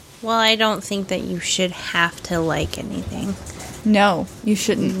saying. Well, I don't think that you should have to like anything. No, you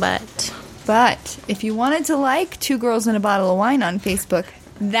shouldn't. But if you wanted to like Two Girls and a Bottle of Wine on Facebook,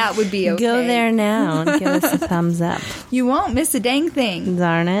 that would be okay. go there now and give us a thumbs up. You won't miss a dang thing.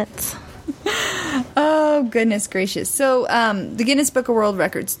 Darn it. Oh, goodness gracious. So, the Guinness Book of World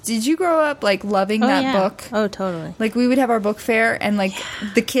Records. Did you grow up, like, loving that book? Oh, totally. Like, we would have our book fair, and, like,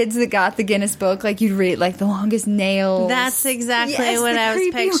 the kids that got the Guinness book, like, you'd read, like, The Longest Nails. That's exactly Yes, what the I was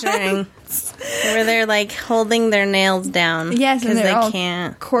creepy picturing. ones. Where they're, like, holding their nails down. Yes, and because they're they all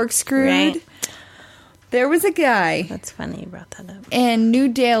can't. corkscrewed. Right. There was a guy That's funny you brought that up. in New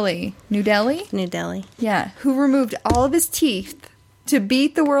Delhi? New Delhi? Yeah, who removed all of his teeth to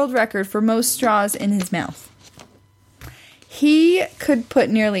beat the world record for most straws in his mouth. He could put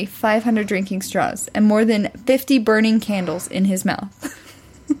nearly 500 drinking straws and more than 50 burning candles in his mouth.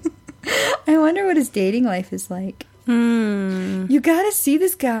 I wonder what his dating life is like. You gotta see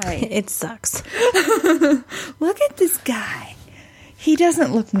this guy. It sucks. Look at this guy. He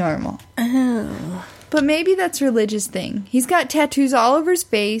doesn't look normal. Oh. But maybe that's a religious thing. He's got tattoos all over his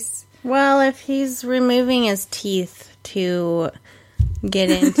face. Well, if he's removing his teeth to get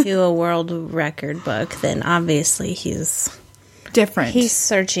into a world record book, then obviously he's Different. He's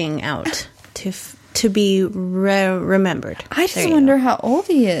searching out to be remembered. I just wonder how old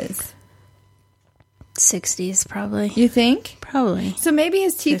he is. 60s, probably. You think? Probably. So maybe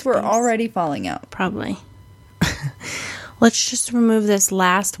his teeth were 50s. already falling out. Probably. Let's just remove this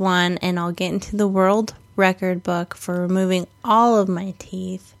last one, and I'll get into the world record book for removing all of my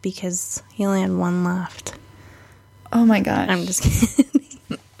teeth because he only had one left. Oh my gosh. I'm just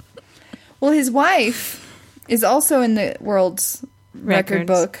kidding. Well, his wife is also in the world's record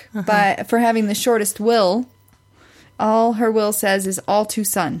book for having the shortest will. All her will says is all to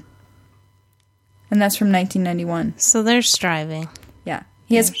son. And that's from 1991. So they're striving. Yeah.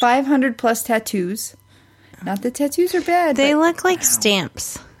 He has 500 plus tattoos. Not that tattoos are bad. They but, look like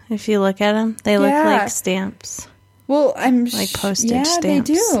stamps. If you look at them, they look like stamps. Well, I'm like postage yeah, stamps.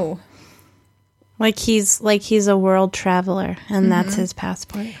 they do. Like he's a world traveler, and that's his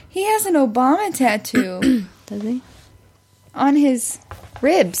passport. He has an Obama tattoo. Does he? On his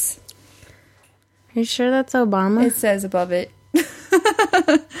ribs. Are you sure that's Obama? It says above it.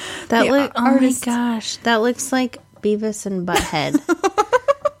 That look. Oh my gosh, that looks like Beavis and Butthead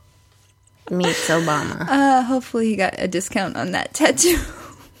meets Obama. Hopefully he got a discount on that tattoo.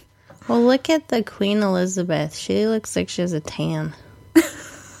 Well, look at the Queen Elizabeth. She looks like she has a tan.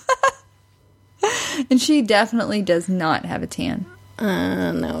 And she definitely does not have a tan.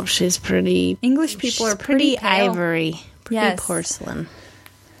 No, she's pretty... English people are pretty pale. Ivory. Pretty porcelain.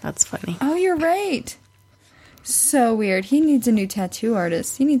 That's funny. Oh, you're right. So weird. He needs a new tattoo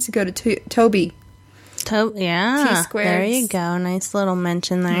artist. He needs to go to Toby. Yeah. T-squares. There you go. Nice little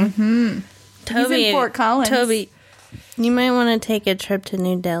mention there. Mm-hmm. Toby, he's in Fort Collins. Toby, you might want to take a trip to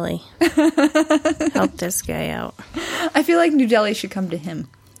New Delhi. Help this guy out. I feel like New Delhi should come to him.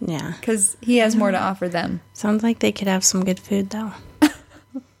 Yeah. Because he has more to offer them. Sounds like they could have some good food, though.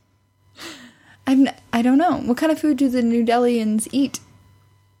 I don't know. What kind of food do the New Delhians eat?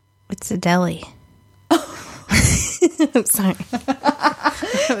 It's a deli. I'm sorry.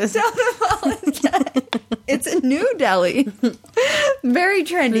 Don't apologize. It's a New Delhi. Very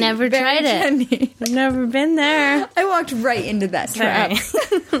trendy. Never tried it. I've never been there. I walked right into that trap.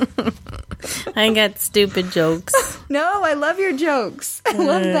 I got stupid jokes. No, I love your jokes. I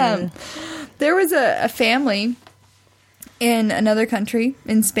love them. There was a family in another country,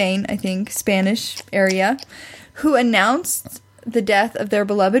 in Spain, I think, Spanish area, who announced the death of their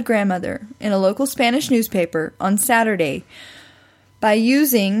beloved grandmother in a local Spanish newspaper on Saturday by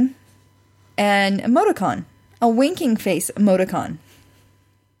using an emoticon, a winking face emoticon.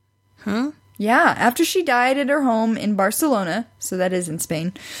 Huh? Yeah, after she died at her home in Barcelona, so that is in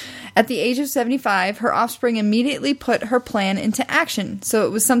Spain, at the age of 75, her offspring immediately put her plan into action, so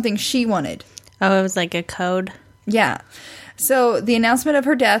it was something she wanted. Oh, it was like a code? Yeah. So the announcement of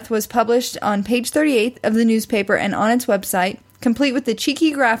her death was published on page 38 of the newspaper and on its website, complete with the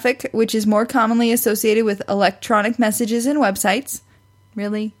cheeky graphic, which is more commonly associated with electronic messages and websites.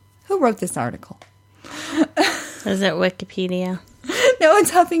 Really? Who wrote this article? Is it Wikipedia? No,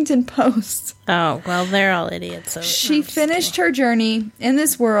 it's Huffington Post. Oh, well, they're all idiots. So she finished her journey in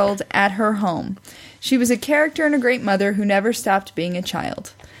this world at her home. She was a character and a great mother who never stopped being a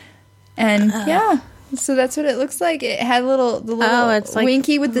child. And, yeah, so that's what it looks like. It had the little it's like,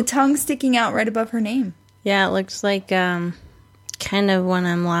 winky with the tongue sticking out right above her name. Yeah, it looks like kind of when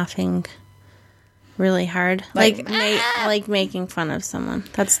I'm laughing really hard. Like making fun of someone.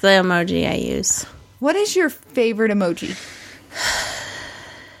 That's the emoji I use. What is your favorite emoji?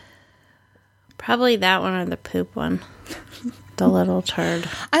 Probably that one or the poop one. The little turd.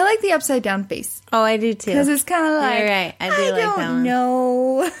 I like the upside down face. Oh, I do too. Because it's kind of like, you're right. I do like that one. I don't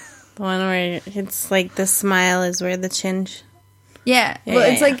know. The one where it's like the smile is where the chin... Yeah.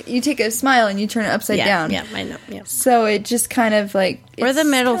 Well, it's like you take a smile and you turn it upside down. Yeah, I know. Yeah. So it just kind of like... Or the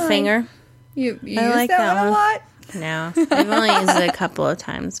middle finger. You use like that one a lot? No. I've only used it a couple of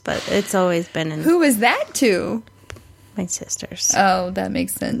times, but it's always been in... Who was that to? My sisters. Oh, that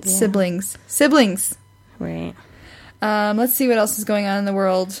makes sense. Yeah. Siblings. Right. Let's see what else is going on in the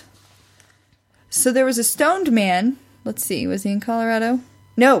world. So there was a stoned man. Let's see. Was he in Colorado?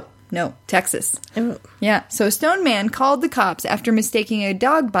 No, Texas. Ooh. Yeah. So a stoned man called the cops after mistaking a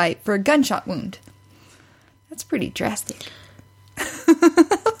dog bite for a gunshot wound. That's pretty drastic.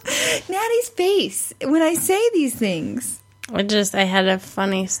 Natty's face when I say these things. I had a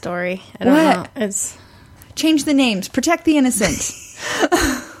funny story. I don't know. It's... Change the names. Protect the innocent.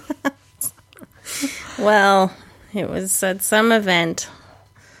 Well, it was at some event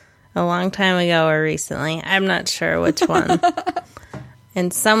a long time ago or recently. I'm not sure which one.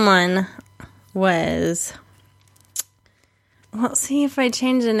 And someone was... Well, see if I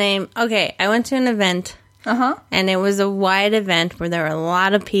change the name. Okay, I went to an event. And it was a wide event where there were a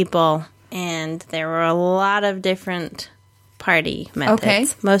lot of people. And there were a lot of different party methods. Okay.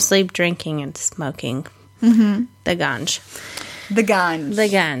 Mostly drinking and smoking. Mm-hmm. The ganj.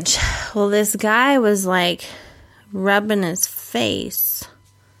 Well, this guy was like rubbing his face.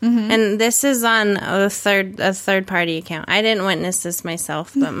 Mm-hmm. And this is on a third party account. I didn't witness this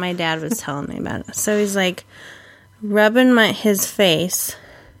myself, but my dad was telling me about it. So he's like rubbing his face,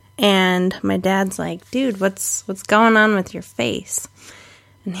 and my dad's like, "Dude, what's going on with your face?"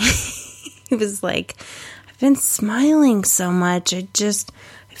 And he was like, "I've been smiling so much. I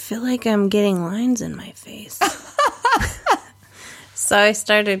feel like I'm getting lines in my face." So I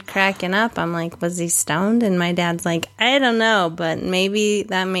started cracking up. I'm like, was he stoned? And my dad's like, I don't know, but maybe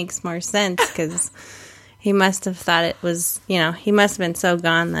that makes more sense because he must have thought it was, he must have been so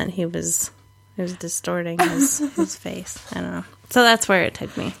gone that he was It was distorting his face. I don't know. So that's where it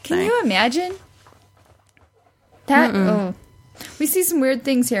took me. Can you imagine that? Oh, we see some weird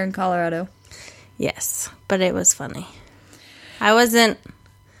things here in Colorado. Yes, but it was funny. I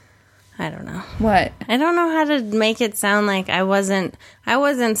don't know. What? I don't know how to make it sound like I wasn't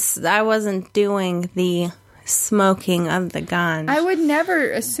doing the smoking of the ganj. I would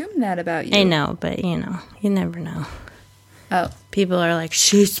never assume that about you. I know, but you never know. Oh. People are like,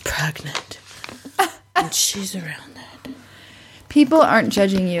 she's pregnant. And she's around it. People aren't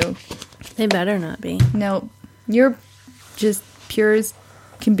judging you. They better not be. No. You're just pure as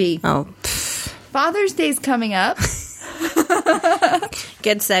can be. Oh. Father's Day's coming up.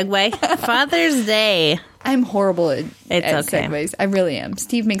 Good segue. Father's Day. I'm horrible at okay. segues. I really am.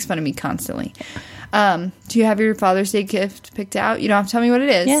 Steve makes fun of me constantly. Do you have your Father's Day gift picked out? You don't have to tell me what it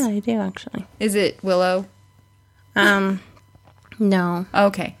is. Yeah, I do, actually. Is it Willow? No.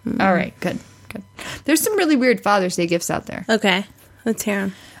 Okay. Mm-hmm. All right. Good. There's some really weird Father's Day gifts out there. Okay. Let's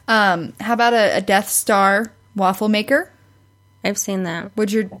hear them. How about a Death Star waffle maker? I've seen that.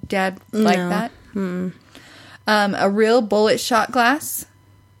 Would your dad like that? A real bullet shot glass?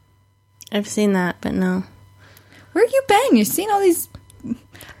 I've seen that, but no. Where you been? You've seen all these...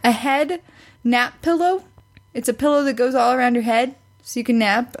 A head nap pillow? It's a pillow that goes all around your head, so you can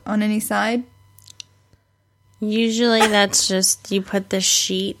nap on any side. Usually that's just, you put the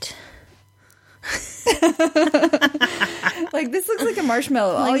sheet... Like, this looks like a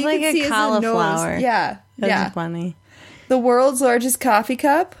marshmallow. All you like can see cauliflower. is the nose. Yeah. That's funny. The world's largest coffee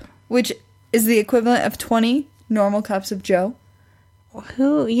cup, which is the equivalent of 20 normal cups of Joe.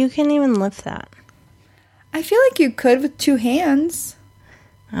 You can even lift that? I feel like you could with 2 hands.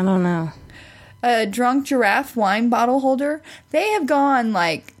 I don't know. A drunk giraffe wine bottle holder. They have gone,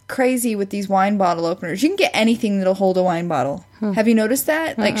 like, crazy with these wine bottle openers. You can get anything that'll hold a wine bottle. Have you noticed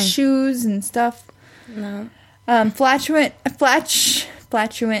that? Like shoes and stuff? No. Flatulent, the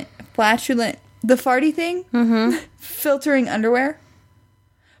farty thing? Mm-hmm. Filtering underwear.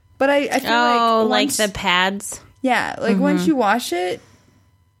 But I feel like the pads? Yeah, like once you wash it.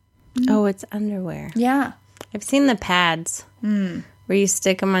 Oh, it's underwear. Yeah. I've seen the pads. Where you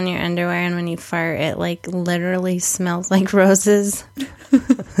stick them on your underwear and when you fart, it like literally smells like roses.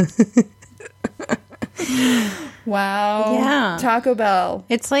 Wow. Yeah. Taco Bell.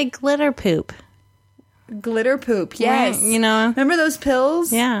 It's like glitter poop. Glitter poop, yes. Right, you know? Remember those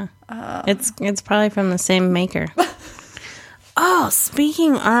pills? Yeah. It's probably from the same maker. Oh,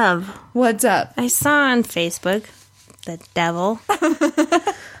 speaking of. What's up? I saw on Facebook, the devil,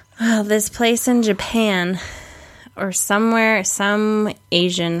 this place in Japan or somewhere, some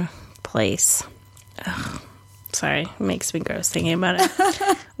Asian place. Ugh, sorry, it makes me gross thinking about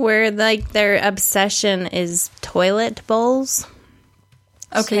it. Where like their obsession is toilet bowls.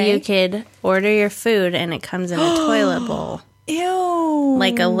 Okay. So you could order your food and it comes in a toilet bowl. Ew.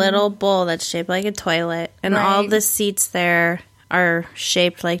 Like a little bowl that's shaped like a toilet. And all the seats there are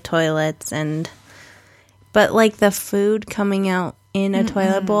shaped like toilets. But like the food coming out in a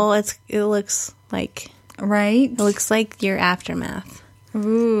toilet bowl, it looks like... Right? It looks like your aftermath.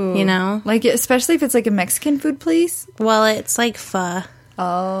 Ooh. You know? Like, especially if it's like a Mexican food place? Well, it's like pho.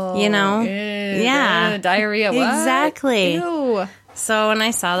 Oh. You know? Yeah. Diarrhea. What? Exactly. Ew. So when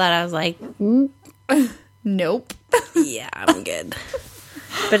I saw that, I was like... Nope. Yeah, I'm good.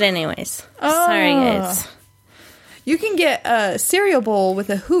 But anyways. Sorry, guys. You can get a cereal bowl with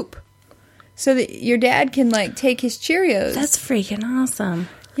a hoop so that your dad can, like, take his Cheerios. That's freaking awesome.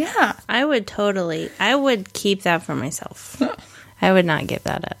 Yeah. I would keep that for myself. I would not give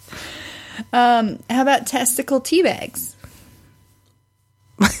that up. How about testicle tea bags?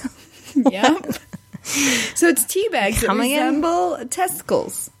 Yep. So it's tea bags that resemble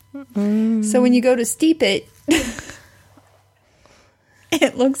testicles. So when you go to steep it,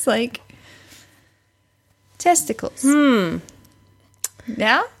 it looks like testicles.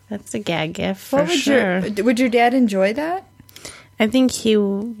 Yeah? That's a gag gift for sure. Would your dad enjoy that? I think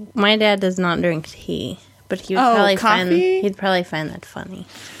my dad does not drink tea, but he would he'd probably find that funny.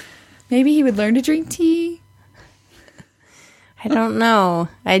 Maybe he would learn to drink tea. I don't know.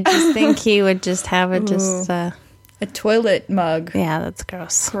 I just think he would just have it a toilet mug. Yeah, that's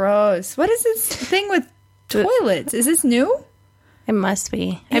gross. Gross. What is this thing with toilets? Is this new? It must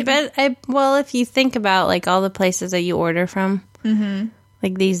be. Well, if you think about like all the places that you order from,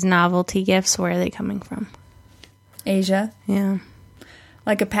 like these novelty gifts, where are they coming from? Asia. Yeah.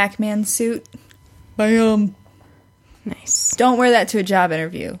 Like a Pac-Man suit. Bam. Nice. Don't wear that to a job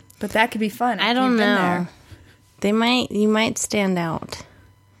interview, but that could be fun. I don't know. You might stand out.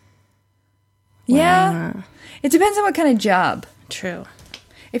 Yeah. It depends on what kind of job. True.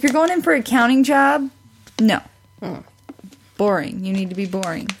 If you're going in for an accounting job, no. Boring. You need to be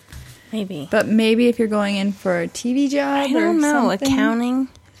boring. Maybe. But maybe if you're going in for a TV job, I don't know. something. Accounting,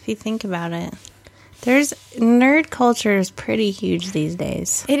 if you think about it. Nerd culture is pretty huge these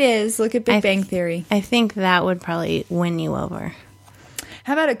days. It is. Look at Big Bang Theory. I think that would probably win you over.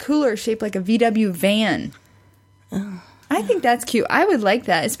 How about a cooler shaped like a VW van? Oh. I think that's cute. I would like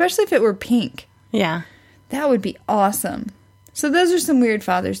that, especially if it were pink. Yeah. That would be awesome. So those are some weird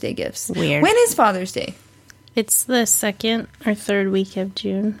Father's Day gifts. Weird. When is Father's Day? It's the 2nd or 3rd week of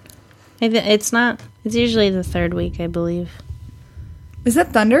June. It's usually the 3rd week, I believe. Is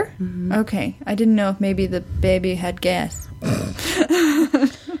that thunder? Mm-hmm. Okay. I didn't know if maybe the baby had gas.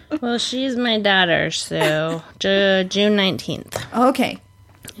 Well, she's my daughter, so June 19th. Okay.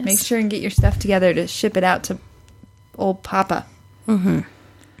 Yes. Make sure and get your stuff together to ship it out to old Papa. Mm-hmm.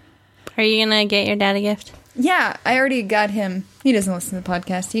 Are you going to get your dad a gift? Yeah, I already got him. He doesn't listen to the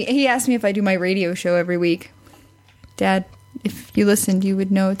podcast. He asked me if I do my radio show every week. Dad, if you listened, you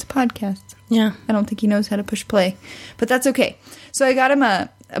would know it's a podcast. Yeah. I don't think he knows how to push play. But that's okay. So I got him a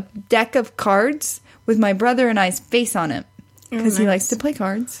deck of cards with my brother and I's face on it. Because he likes to play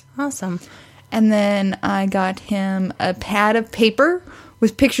cards. Awesome. And then I got him a pad of paper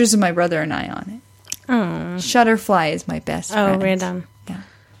with pictures of my brother and I on it. Oh. Shutterfly is my best friend. Oh, right on. Yeah.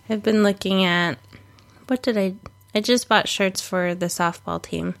 I've been looking at... What did I just bought shirts for the softball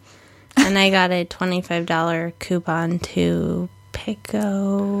team. And I got a $25 coupon to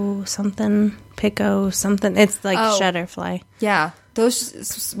Pico something. It's like Shutterfly. Yeah. Those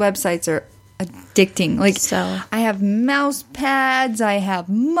websites are addicting. Like, so. I have mouse pads, I have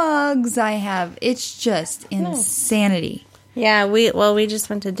mugs, it's just insanity. Yeah, we just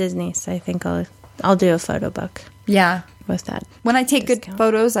went to Disney, so I think I'll do a photo book. Yeah. With that. When I take good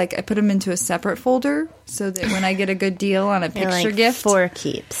photos, like I put them into a separate folder so that when I get a good deal on a picture gift. For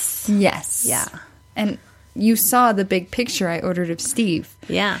keeps. Yes. Yeah. And you saw the big picture I ordered of Steve.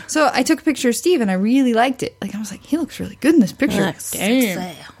 Yeah. So I took a picture of Steve and I really liked it. Like I was like, he looks really good in this picture.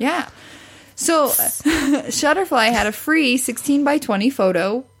 Damn. Yeah. So Shutterfly had a free 16 by 20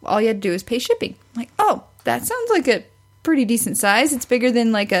 photo. All you had to do is pay shipping. I'm like, oh, that sounds like a pretty decent size. It's bigger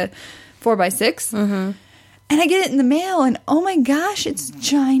than like a 4 by 6. Mm-hmm. And I get it in the mail, and oh my gosh, it's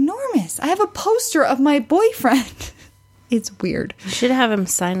ginormous. I have a poster of my boyfriend. It's weird. You should have him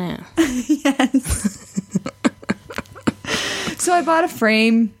sign it. Yes. So I bought a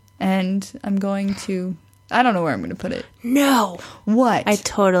frame, and I'm going to... I don't know where I'm going to put it. No. What? I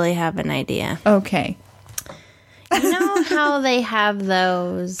totally have an idea. Okay. You know how they have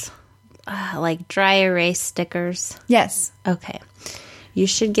those, like, dry erase stickers? Yes. Okay. You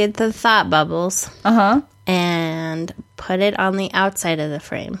should get the thought bubbles. Uh-huh. And put it on the outside of the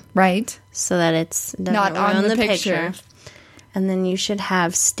frame. Right. So that it's doesn't not ruin on the picture. And then you should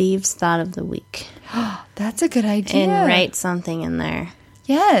have Steve's thought of the week. That's a good idea. And write something in there.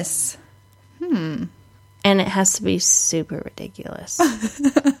 Yes. And it has to be super ridiculous.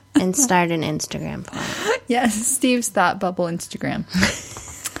 And start an Instagram for it. Yes, Steve's Thought Bubble Instagram.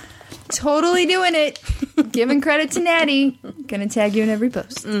 Totally doing it. Giving credit to Natty. Gonna tag you in every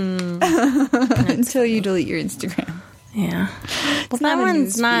post. Until you delete your Instagram. Yeah. Well, that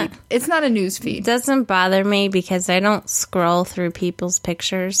one's not... It's not a news feed. It doesn't bother me because I don't scroll through people's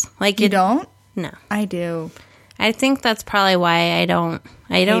pictures. Like you don't? No. I do. I think that's probably why I don't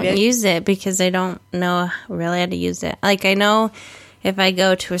use it, because I don't know really how to use it. Like, I know if I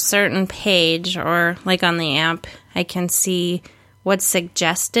go to a certain page or, like, on the app, I can see what's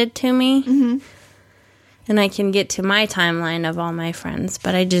suggested to me. Mm-hmm. And I can get to my timeline of all my friends,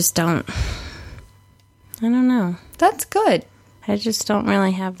 but I just don't... I don't know. That's good. I just don't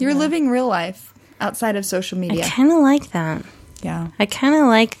really have You're living real life outside of social media. I kind of like that. Yeah. I kind of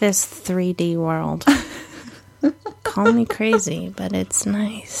like this 3D world. Call me crazy, but it's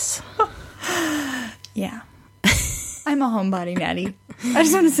nice. Yeah. I'm a homebody, Natty. I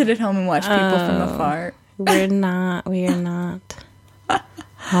just want to sit at home and watch people from afar. We are not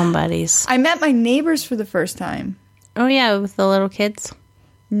homebodies. I met my neighbors for the first time. Oh, yeah, with the little kids?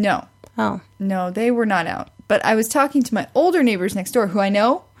 No. Oh. No, they were not out. But I was talking to my older neighbors next door, who I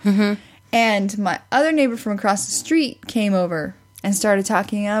know. Mm-hmm. And my other neighbor from across the street came over and started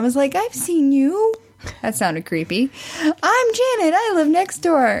talking. And I was like, I've seen you. That sounded creepy. I'm Janet. I live next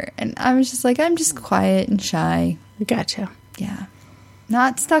door. And I was just like, I'm just quiet and shy. Gotcha. Yeah.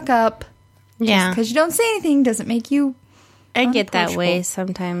 Not stuck up. Yeah. Because you don't say anything doesn't make you I get that way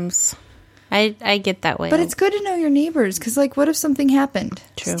sometimes. I get that way. But it's good to know your neighbors, because, like, what if something happened?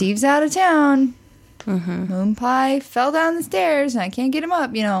 True. Steve's out of town. Mm-hmm. Moon Pie fell down the stairs, and I can't get him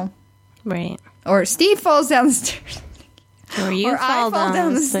up, you know. Right. Or Steve falls down the stairs. Or you fall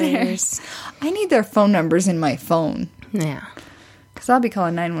down the stairs. I need their phone numbers in my phone. Yeah. Because I'll be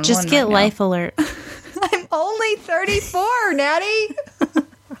calling 911 Just get right Life Alert. I'm only 34, Natty.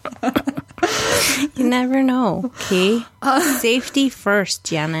 You never know, okay? Safety first,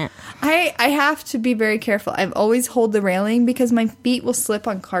 Janet. I have to be very careful. I always hold the railing because my feet will slip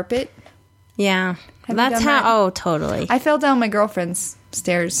on carpet. Yeah. Have you That's done how, that? oh, totally. I fell down my girlfriend's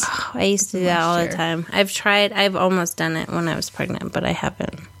stairs. I used to do that all the year. time. I've almost done it when I was pregnant, but I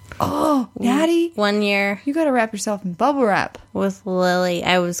haven't. Oh, Natty. 1 year You got to wrap yourself in bubble wrap. with Lily,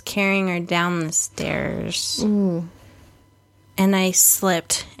 I was carrying her down the stairs. Ooh. And I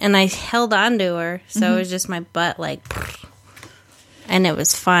slipped. And I held on to her, so it was just my butt, like, and it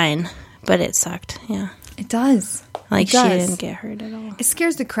was fine. But it sucked, yeah. It does. Like, It she does. didn't get hurt at all. It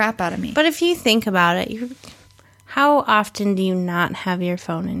scares the crap out of me. But if you think about it, how often do you not have your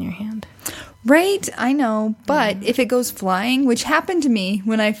phone in your hand? Right, I know. But if it goes flying, which happened to me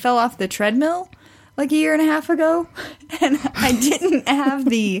when I fell off the treadmill like a year and a half ago, and I didn't have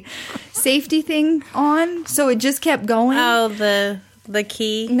the safety thing on, so it just kept going. Oh, the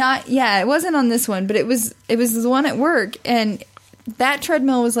key? It wasn't on this one, but it was the one at work, and that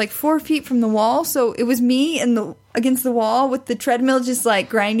treadmill was like 4 feet from the wall, so it was me against the wall with the treadmill just like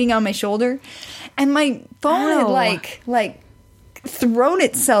grinding on my shoulder, and my phone had like thrown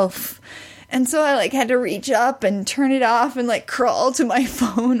itself. And so I like had to reach up and turn it off and like crawl to my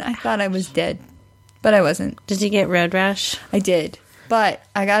phone. I thought I was dead, but I wasn't. Did you get road rash? I did. But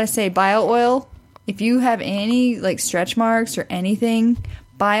I gotta say, bio oil, if you have any like stretch marks or anything,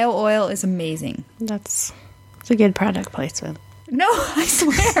 bio oil is amazing. It's a good product placement. No, I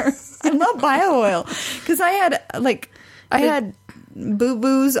swear. I love bio oil. Because I had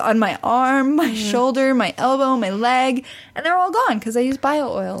boo-boos on my arm, my shoulder, my elbow, my leg, and they're all gone because I use bio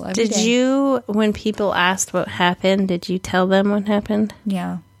oil every Did day. you, when people asked what happened, did you tell them what happened?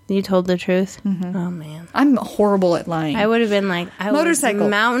 Yeah. You told the truth? Mm-hmm. Oh, man. I'm horrible at lying. I would have been like, I Motorcycle.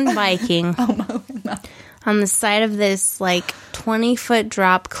 was mountain biking on the side of this, like, 20-foot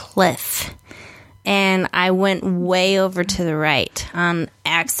drop cliff. And I went way over to the right on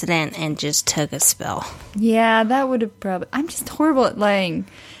accident and just took a spill. Yeah, that would have probably... I'm just horrible at lying.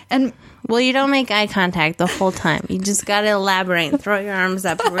 And... Well, you don't make eye contact the whole time. You just got to elaborate and throw your arms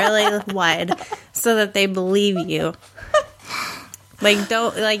up really wide so that they believe you. Like,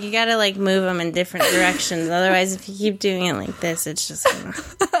 you got to, like, move them in different directions. Otherwise, if you keep doing it like this, it's just going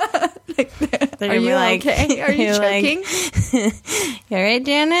to... Are you okay? Are you choking? You all right,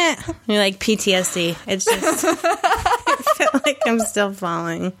 Janet? You're like PTSD. It's just... I feel like I'm still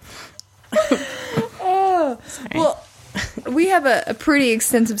falling. Oh. Well, we have a pretty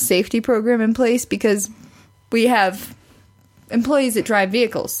extensive safety program in place because we have employees that drive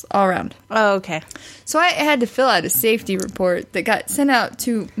vehicles all around. Oh, okay. So I had to fill out a safety report that got sent out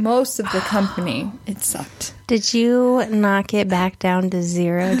to most of the company. It sucked. Did you knock it back down to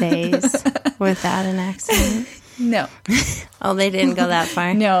 0 days without an accident? No. Oh, they didn't go that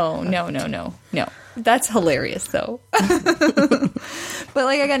far? No. That's hilarious, though. But,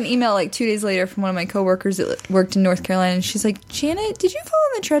 like, I got an email, like, 2 days later from one of my coworkers that worked in North Carolina, and she's like, Janet, did you fall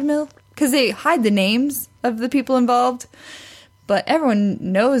on the treadmill? Because they hide the names of the people involved. But everyone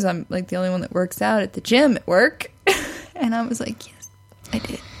knows I'm, like, the only one that works out at the gym at work. And I was like, yes, I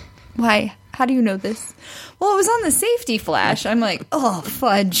did. Why? How do you know this? Well, it was on the safety flash. I'm like, oh,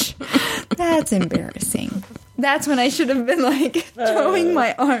 fudge. That's embarrassing. That's when I should have been, like, throwing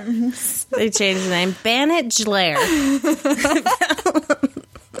my arms. They changed the name. Bannet Jlair.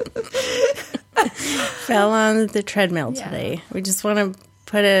 Fell on the treadmill today. We just want to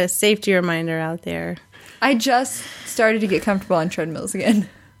put a safety reminder out there. I just started to get comfortable on treadmills again.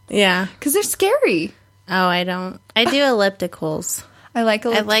 Yeah. Because they're scary. Oh, I don't. I do ellipticals. I like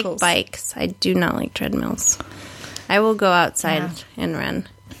ellipticals. I like bikes. I do not like treadmills. I will go outside and run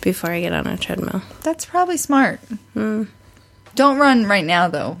before I get on a treadmill. That's probably smart. Don't run right now,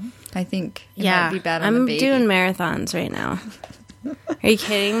 though. I think it might be bad on the baby. I'm doing marathons right now. Are you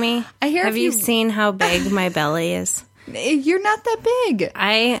kidding me? Have you seen how big my belly is? You're not that big.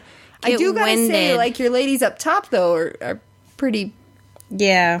 I do gotta say, like, your ladies up top, though, are pretty...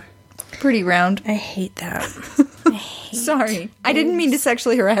 Yeah. Pretty round. I hate that. Sorry. Boobs. I didn't mean to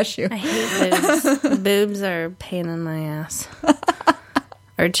sexually harass you. I hate boobs. Boobs are a pain in my ass.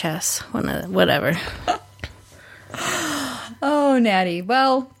 Or chest. Whatever. Oh, Natty.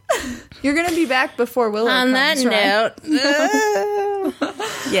 Well, you're going to be back before Willow On comes, that right? note.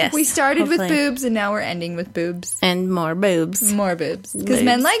 Yes. We started hopefully. with boobs, and now we're ending with boobs. And more boobs. More boobs. Because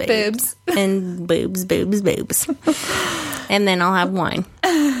men like boobs. And boobs. And then I'll have wine.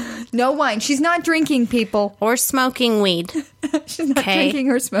 No wine. She's not drinking, people. Or smoking weed. She's not drinking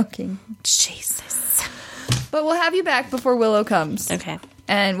or smoking. Jesus. But we'll have you back before Willow comes. Okay.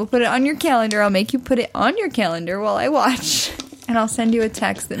 And we'll put it on your calendar. I'll make you put it on your calendar while I watch. And I'll send you a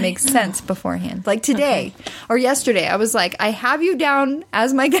text that makes sense beforehand. Like today or yesterday, I was like, I have you down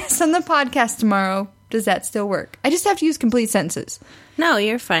as my guest on the podcast tomorrow. Does that still work? I just have to use complete sentences. No,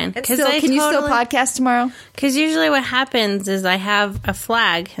 you're fine. Can you still podcast tomorrow? Because usually what happens is I have a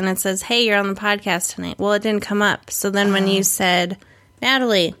flag and it says, hey, you're on the podcast tonight. Well, it didn't come up. So then when you said,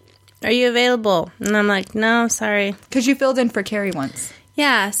 Natalie, are you available? And I'm like, no, sorry. Because you filled in for Carrie once.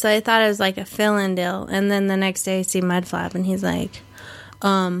 Yeah, so I thought it was like a fill-in deal. And then the next day I see Mudflap and he's like,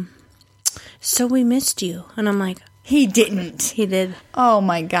 so we missed you. And I'm like, he didn't. He did. Oh,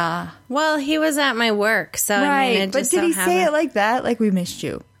 my God. Well, he was at my work, so right. I mean, it just but did he say it like that? Like, we missed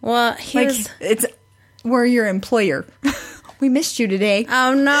you? Well, we're your employer. We missed you today.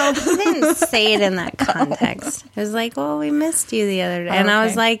 Oh, no. He didn't say it in that context. It was like, well, we missed you the other day. And I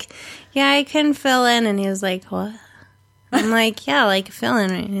was like, yeah, I couldn't fill in. And he was like, what? I'm like, yeah, like fill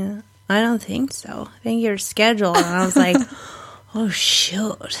in right now. I don't think so. I think you're scheduled. And I was like, oh,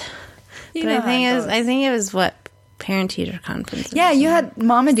 shoot. But I think it was what? Parent-teacher conference. Yeah, you had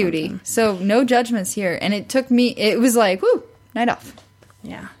mama duty, so no judgments here. And it was like, woo, night off.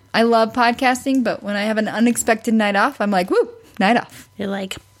 Yeah. I love podcasting, but when I have an unexpected night off, I'm like, woo, night off. You're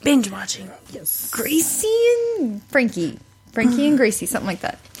like, binge watching. Yes. Gracie and Frankie. Frankie and Gracie, something like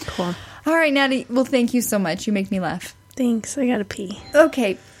that. Cool. All right, Natty. Well, thank you so much. You make me laugh. Thanks. I gotta pee.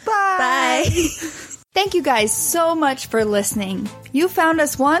 Okay, bye. Bye. Thank you guys so much for listening. You found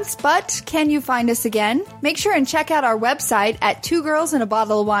us once, but can you find us again? Make sure and check out our website at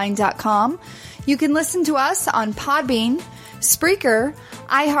twogirlsinabottleofwine.com. You can listen to us on Podbean, Spreaker,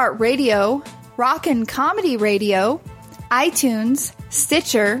 iHeartRadio, Rockin' Comedy Radio, iTunes,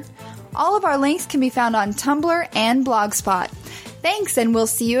 Stitcher. All of our links can be found on Tumblr and Blogspot. Thanks, and we'll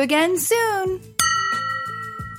see you again soon.